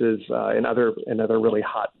places, in other really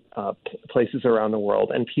hot places around the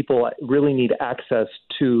world. And people really need access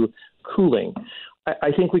to cooling.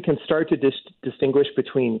 I think we can start to distinguish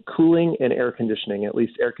between cooling and air conditioning, at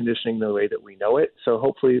least air conditioning the way that we know it. So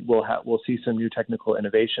hopefully we'll see some new technical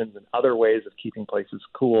innovations and other ways of keeping places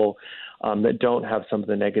cool that don't have some of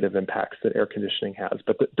the negative impacts that air conditioning has.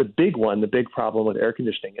 But the big problem with air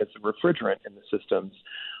conditioning is the refrigerant in the systems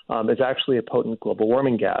is actually a potent global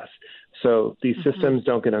warming gas. So these systems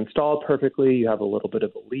don't get installed perfectly. You have a little bit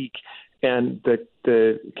of a leak. And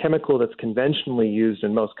the chemical that's conventionally used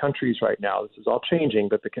in most countries right now, this is all changing,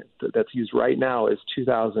 but that's used right now is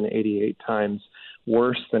 2,088 times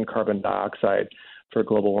worse than carbon dioxide for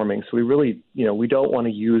global warming. So we really, we don't want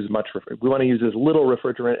to use much. We want to use as little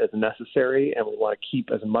refrigerant as necessary, and we want to keep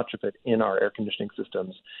as much of it in our air conditioning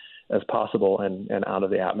systems as possible and out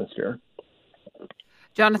of the atmosphere.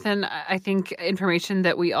 Jonathan, I think information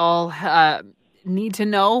that we all need to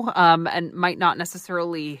know and might not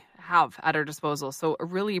necessarily have at our disposal. So I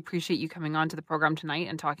really appreciate you coming on to the program tonight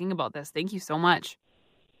and talking about this. Thank you so much.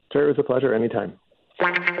 Sure, it was a pleasure. Anytime.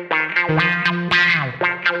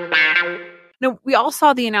 Now, we all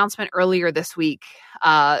saw the announcement earlier this week.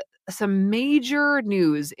 Some major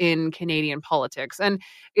news in Canadian politics. And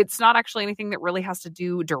it's not actually anything that really has to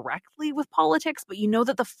do directly with politics, but you know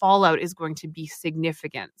that the fallout is going to be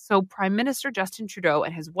significant. So Prime Minister Justin Trudeau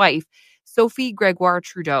and his wife, Sophie Gregoire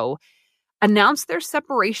Trudeau, announced their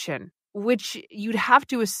separation, which you'd have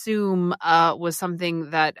to assume was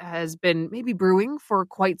something that has been maybe brewing for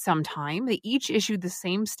quite some time. They each issued the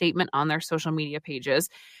same statement on their social media pages.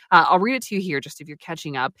 I'll read it to you here, just if you're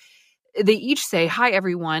catching up. They each say, "Hi,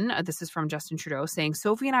 everyone." This is from Justin Trudeau saying,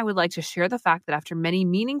 "Sophie and I would like to share the fact that after many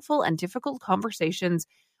meaningful and difficult conversations,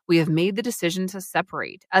 we have made the decision to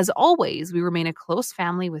separate. As always, we remain a close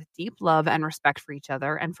family with deep love and respect for each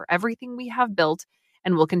other and for everything we have built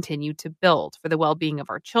and will continue to build. For the well-being of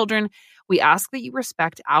our children, we ask that you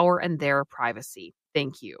respect our and their privacy.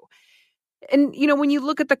 Thank you." And, when you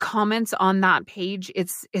look at the comments on that page,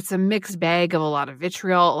 it's a mixed bag of a lot of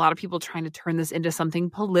vitriol, a lot of people trying to turn this into something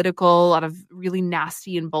political, a lot of really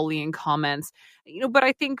nasty and bullying comments. But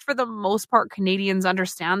I think for the most part, Canadians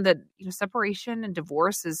understand that, separation and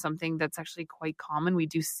divorce is something that's actually quite common. We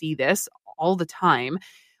do see this all the time.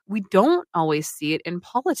 We don't always see it in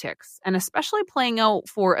politics, and especially playing out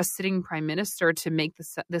for a sitting prime minister to make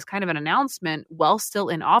this kind of an announcement while still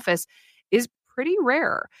in office is pretty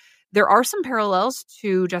rare. There are some parallels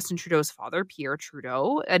to Justin Trudeau's father, Pierre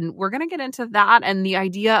Trudeau, and we're going to get into that and the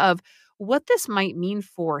idea of what this might mean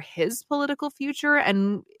for his political future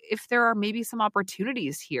and if there are maybe some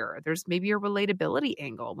opportunities here. There's maybe a relatability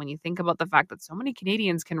angle when you think about the fact that so many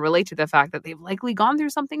Canadians can relate to the fact that they've likely gone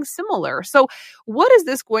through something similar. So what is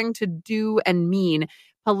this going to do and mean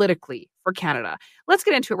politically for Canada? Let's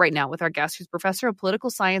get into it right now with our guest, who's professor of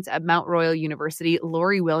political science at Mount Royal University,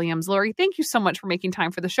 Lori Williams. Lori, thank you so much for making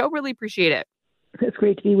time for the show. Really appreciate it. It's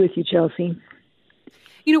great to be with you, Chelsea.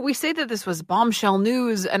 You know, we say that this was bombshell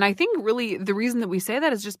news, and I think really the reason that we say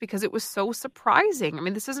that is just because it was so surprising. I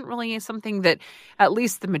mean, this isn't really something that at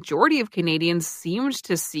least the majority of Canadians seemed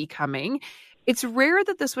to see coming. It's rare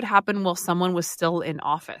that this would happen while someone was still in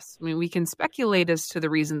office. I mean, we can speculate as to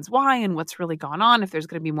the reasons why and what's really gone on, if there's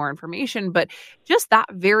going to be more information, but just that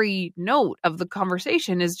very note of the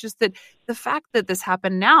conversation is just that the fact that this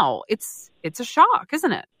happened now, it's a shock,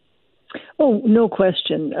 isn't it? Oh, no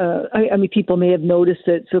question. I mean, people may have noticed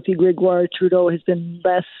that Sophie Gregoire Trudeau has been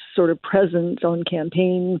less sort of present on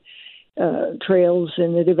campaign trails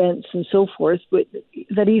and at events and so forth, but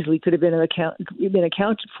that easily could have been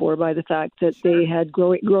accounted for by the fact that they had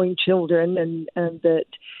growing children and that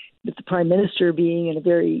with the Prime Minister being in a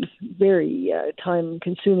very, very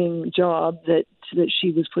time-consuming job, that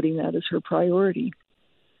she was putting that as her priority.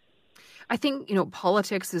 I think, you know,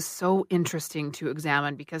 politics is so interesting to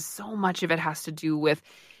examine because so much of it has to do with,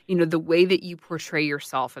 you know, the way that you portray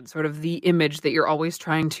yourself and sort of the image that you're always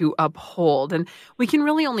trying to uphold. And we can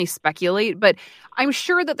really only speculate, but I'm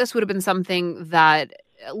sure that this would have been something that,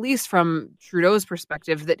 at least from Trudeau's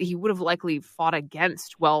perspective, that he would have likely fought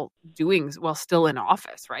against while still in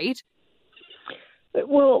office, right?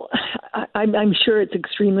 Well, I'm sure it's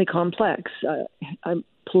extremely complex.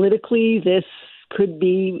 Politically, this could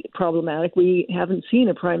be problematic. We haven't seen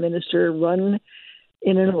a prime minister run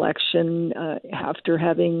in an election after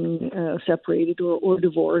having separated or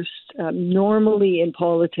divorced. Normally in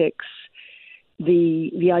politics,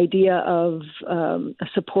 the idea of a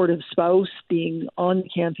supportive spouse being on the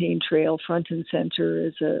campaign trail front and center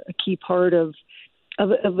is a key part of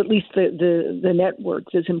at least the network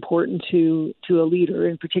that's important to a leader,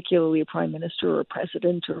 and particularly a prime minister or a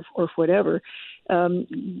president or whatever.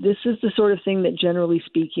 This is the sort of thing that, generally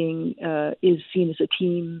speaking, is seen as a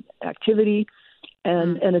team activity,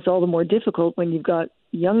 and it's all the more difficult when you've got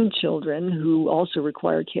young children who also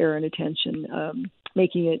require care and attention,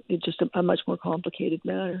 making it just a much more complicated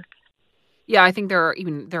matter. Yeah, I think there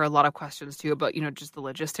are a lot of questions too about, you know, just the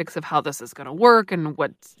logistics of how this is going to work and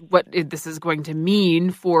what this is going to mean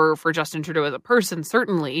for Justin Trudeau as a person,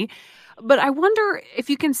 certainly. But I wonder if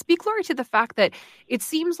you can speak, Lori, to the fact that it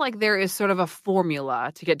seems like there is sort of a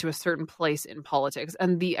formula to get to a certain place in politics,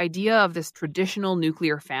 and the idea of this traditional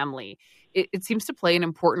nuclear family, it seems to play an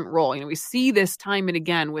important role. You know, we see this time and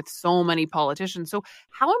again with so many politicians. So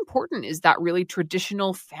how important is that really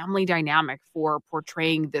traditional family dynamic for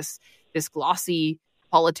portraying this glossy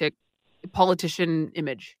politician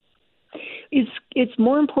image? It's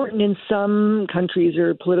more important in some countries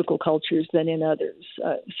or political cultures than in others.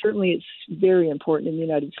 Certainly, it's very important in the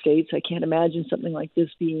United States. I can't imagine something like this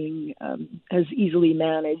being as easily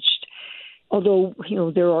managed. Although, you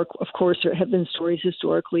know, there have been stories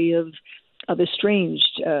historically of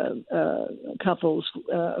estranged couples,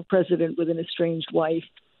 a president with an estranged wife.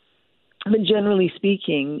 But generally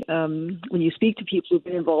speaking, when you speak to people who've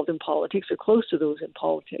been involved in politics or close to those in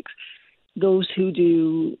politics, those who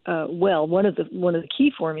do well, one of the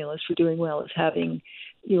key formulas for doing well is having,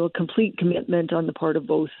 you know, a complete commitment on the part of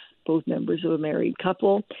both members of a married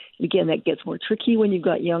couple. And again, that gets more tricky when you've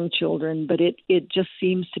got young children, but it just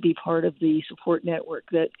seems to be part of the support network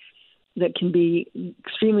that can be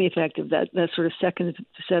extremely effective. That sort of second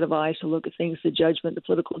set of eyes to look at things, the judgment, the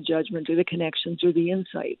political judgment, or the connections, or the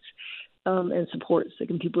insights and supports that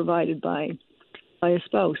can be provided by a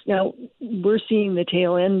spouse. Now, we're seeing the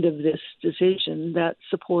tail end of this decision. That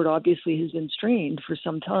support obviously has been strained for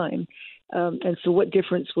some time. And so what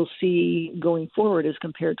difference we'll see going forward as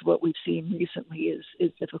compared to what we've seen recently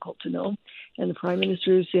is difficult to know. And the Prime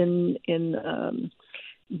Minister's in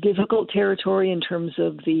difficult territory in terms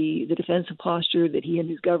of the defensive posture that he and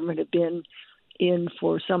his government have been in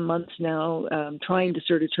for some months now, trying to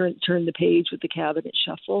sort of turn the page with the cabinet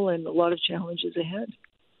shuffle, and a lot of challenges ahead.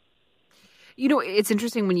 You know, it's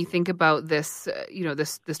interesting when you think about this,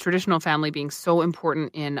 this traditional family being so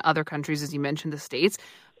important in other countries, as you mentioned, the States.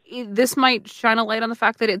 This might shine a light on the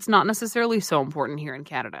fact that it's not necessarily so important here in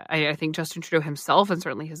Canada. I think Justin Trudeau himself and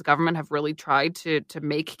certainly his government have really tried to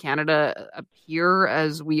make Canada appear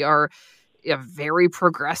as we are a very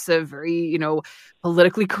progressive, very,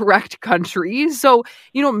 politically correct country. So,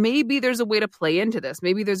 maybe there's a way to play into this.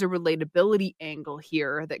 Maybe there's a relatability angle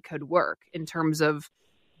here that could work in terms of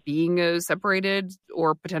being a separated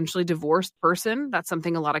or potentially divorced person. That's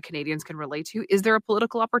something a lot of Canadians can relate to. Is there a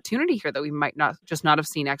political opportunity here that we might not have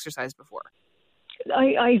seen exercised before?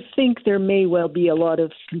 I think there may well be a lot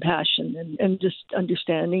of compassion and just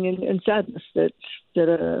understanding and sadness that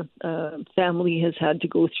a family has had to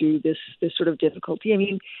go through this sort of difficulty. I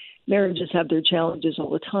mean, marriages have their challenges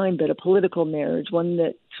all the time, but a political marriage, one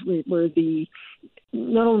that where the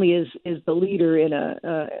not only is the leader in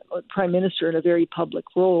a prime minister in a very public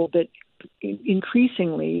role, but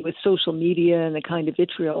increasingly with social media and the kind of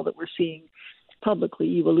vitriol that we're seeing publicly,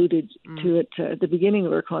 you alluded to it at the beginning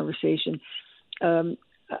of our conversation.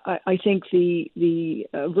 I think the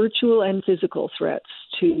virtual and physical threats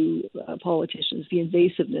to politicians, the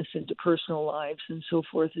invasiveness into personal lives and so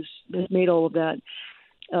forth, has made all of that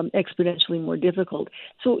exponentially more difficult.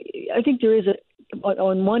 So I think there is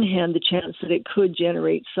on one hand, the chance that it could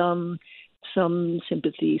generate some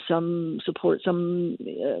sympathy, some support, some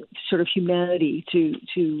sort of humanity to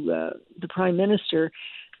the prime minister.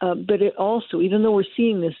 But it also, even though we're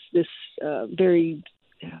seeing this very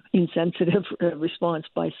insensitive response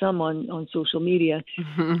by some on social media,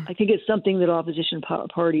 I think it's something that opposition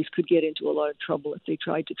parties could get into a lot of trouble if they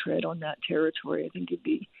tried to tread on that territory. I think it'd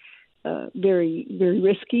be very, very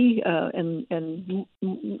risky, and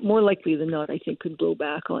more likely than not, I think, could blow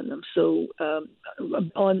back on them. So,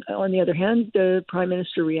 on the other hand, the prime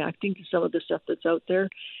minister reacting to some of the stuff that's out there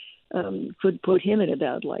could put him in a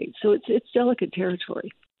bad light. So it's delicate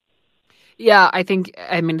territory. Yeah, I think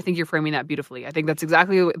you're framing that beautifully. I think that's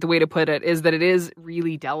exactly the way to put it, is that it is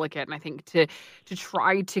really delicate. And I think to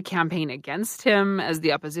try to campaign against him as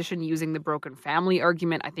the opposition using the broken family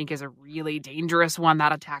argument, I think is a really dangerous one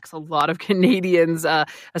that attacks a lot of Canadians,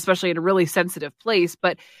 especially in a really sensitive place.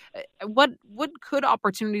 But what could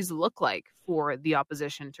opportunities look like for the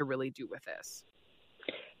opposition to really do with this?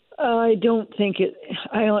 I don't think it.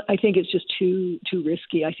 I think it's just too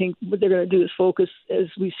risky. I think what they're going to do is focus, as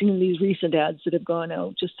we've seen in these recent ads that have gone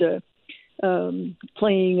out, just a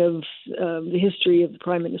playing of the history of the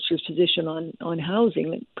prime minister's position on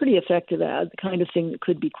housing. A pretty effective ad, the kind of thing that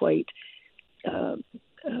could be quite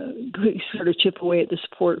could sort of chip away at the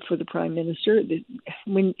support for the prime minister.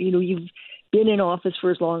 When you've been in office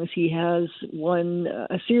for as long as he has, won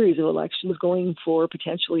a series of elections, going for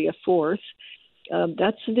potentially a fourth.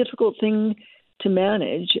 That's a difficult thing to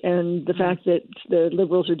manage, and the fact that the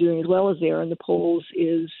Liberals are doing as well as they are in the polls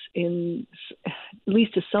is, in at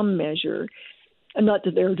least to some measure, not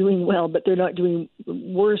that they're doing well, but they're not doing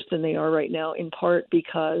worse than they are right now, in part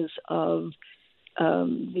because of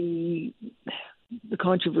the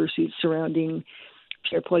controversies surrounding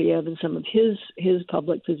Pierre Poilievre and some of his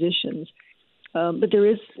public positions. But there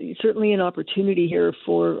is certainly an opportunity here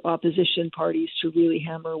for opposition parties to really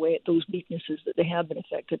hammer away at those weaknesses that they have been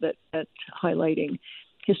effective at highlighting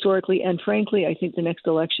historically. And frankly, I think the next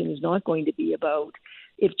election is not going to be about,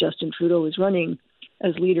 if Justin Trudeau is running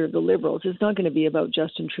as leader of the Liberals, it's not going to be about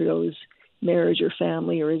Justin Trudeau's marriage or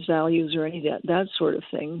family or his values or any of that sort of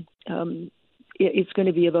thing. It's going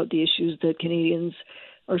to be about the issues that Canadians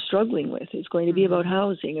are struggling with. It's going to be about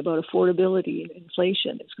housing, about affordability and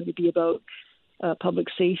inflation. It's going to be about public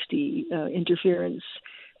safety, interference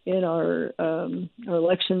in our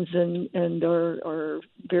elections and our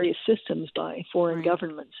various systems by foreign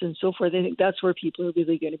governments and so forth. I think that's where people are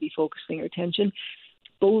really going to be focusing their attention.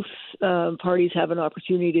 Both parties have an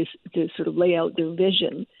opportunity to sort of lay out their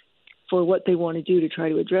vision for what they want to do to try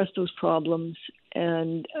to address those problems,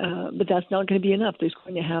 but that's not going to be enough. There's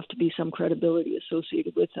going to have to be some credibility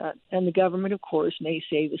associated with that. And the government, of course, may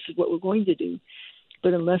say this is what we're going to do.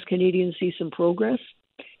 But unless Canadians see some progress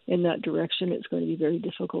in that direction, it's going to be very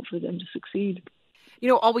difficult for them to succeed.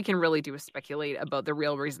 All we can really do is speculate about the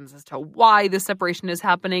real reasons as to why this separation is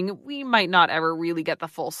happening. We might not ever really get the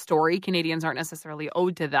full story. Canadians aren't necessarily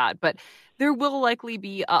owed to that. But there will likely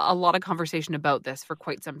be a lot of conversation about this for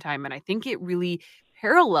quite some time. And I think it really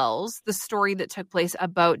parallels the story that took place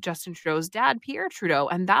about Justin Trudeau's dad, Pierre Trudeau,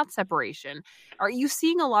 and that separation. Are you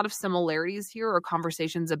seeing a lot of similarities here, or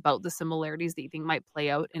conversations about the similarities that you think might play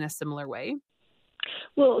out in a similar way?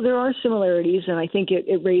 Well, there are similarities, and I think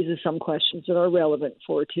it raises some questions that are relevant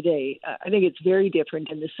for today. I think it's very different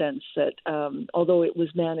in the sense that although it was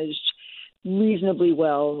managed reasonably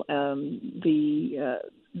well, the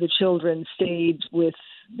children stayed with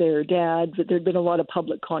their dad, but there'd been a lot of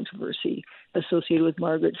public controversy associated with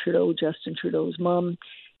Margaret Trudeau, Justin Trudeau's mom,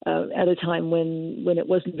 at a time when it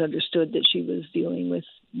wasn't understood that she was dealing with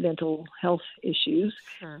mental health issues.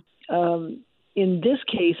 Sure. In this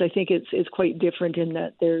case, I think it's quite different in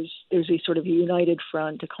that there's a sort of a united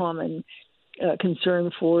front, a common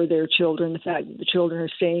concern for their children, the fact that the children are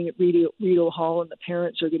staying at Rideau Hall and the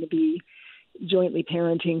parents are going to be jointly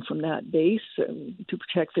parenting from that base to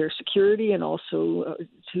protect their security and also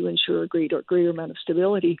to ensure a greater amount of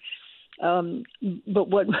stability. But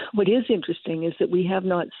what is interesting is that we have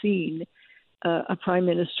not seen a prime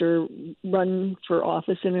minister run for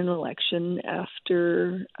office in an election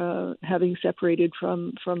after having separated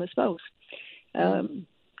from a spouse.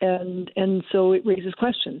 And so it raises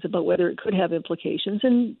questions about whether it could have implications.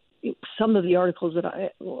 And some of the articles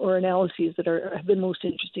or analyses that have been most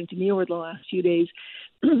interesting to me over the last few days,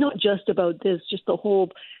 not just about this, just the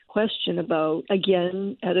whole question about,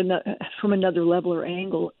 again, from another level or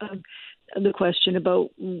angle, the question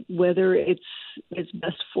about whether it's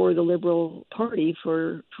best for the Liberal Party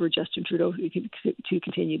for Justin Trudeau to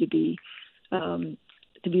continue to be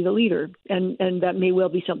the leader, and that may well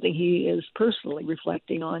be something he is personally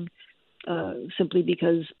reflecting on, simply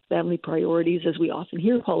because family priorities, as we often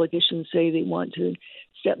hear politicians say, they want to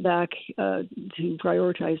step back to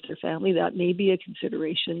prioritize their family. That may be a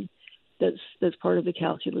consideration that's part of the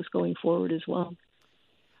calculus going forward as well.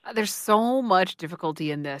 There's so much difficulty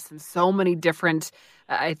in this and so many different,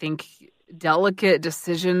 I think, delicate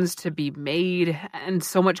decisions to be made and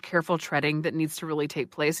so much careful treading that needs to really take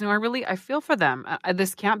place. I feel for them.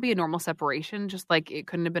 This can't be a normal separation, just like it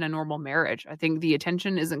couldn't have been a normal marriage. I think the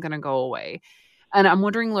attention isn't going to go away. And I'm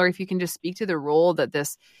wondering, Lori, if you can just speak to the role that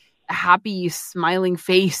this happy, smiling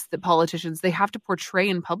face that politicians, they have to portray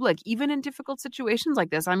in public, even in difficult situations like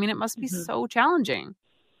this. I mean, it must be so challenging.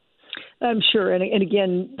 I'm sure. And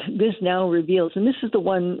again, this now reveals, and this is the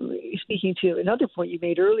one, speaking to another point you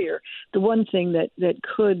made earlier, the one thing that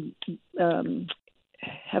could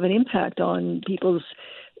have an impact on people's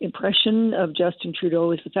impression of Justin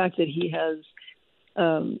Trudeau is the fact that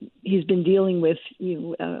he's been dealing with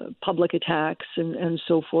public attacks and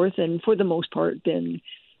so forth, and for the most part been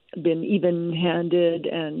even-handed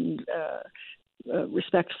and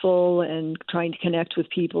respectful and trying to connect with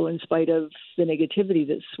people in spite of the negativity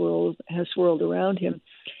that has swirled around him.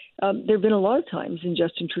 There have been a lot of times in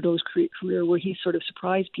Justin Trudeau's career where he sort of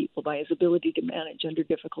surprised people by his ability to manage under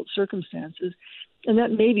difficult circumstances. And that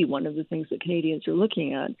may be one of the things that Canadians are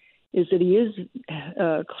looking at, is that he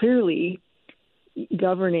is clearly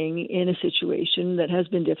governing in a situation that has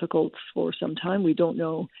been difficult for some time. We don't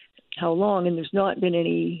know how long, and there's not been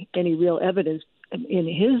any real evidence in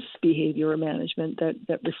his behavior or management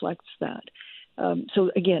that reflects that.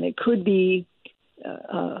 So again, it could be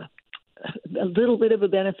a little bit of a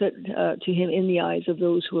benefit to him in the eyes of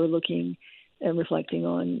those who are looking and reflecting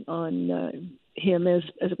on him as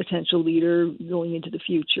a potential leader going into the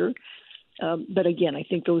future. But again, I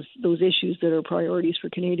think those issues that are priorities for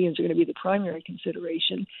Canadians are going to be the primary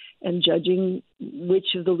consideration, and judging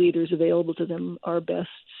which of the leaders available to them are best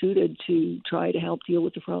suited to try to help deal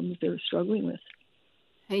with the problems they're struggling with.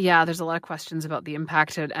 Yeah, there's a lot of questions about the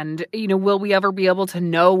impact. And will we ever be able to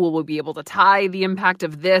know? Will we be able to tie the impact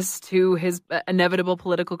of this to his inevitable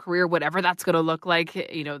political career, whatever that's going to look like?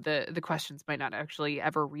 The questions might not actually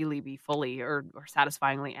ever really be fully or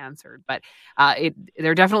satisfyingly answered. But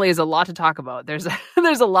there definitely is a lot to talk about. There's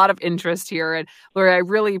a lot of interest here. And Lori, I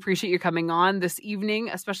really appreciate you coming on this evening,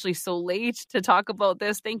 especially so late, to talk about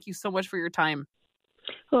this. Thank you so much for your time.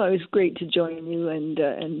 Well, it was great to join you and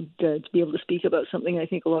to be able to speak about something I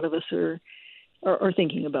think a lot of us are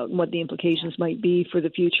thinking about, and what the implications might be for the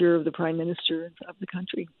future of the Prime Minister of the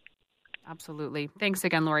country. Absolutely. Thanks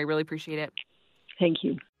again, Lori. Really appreciate it. Thank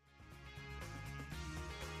you.